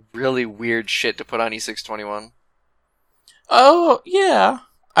could make really weird shit to put on E621? Oh, yeah.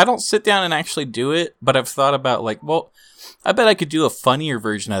 I don't sit down and actually do it, but I've thought about, like, well, I bet I could do a funnier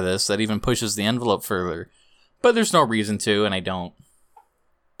version of this that even pushes the envelope further. But there's no reason to, and I don't.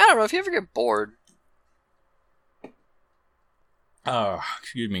 I don't know, if you ever get bored. Oh,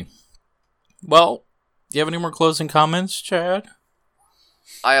 excuse me. Well, do you have any more closing comments, Chad?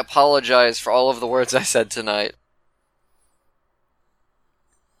 I apologize for all of the words I said tonight.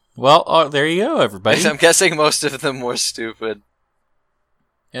 Well, there you go, everybody. I'm guessing most of them were stupid.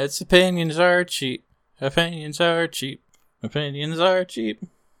 Its opinions are cheap. Opinions are cheap. Opinions are cheap.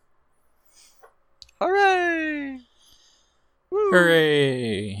 Hooray! Woo.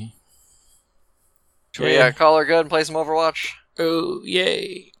 Hooray! Should we call her good and play some Overwatch? Oh,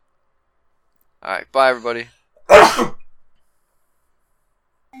 yay. Alright, bye everybody.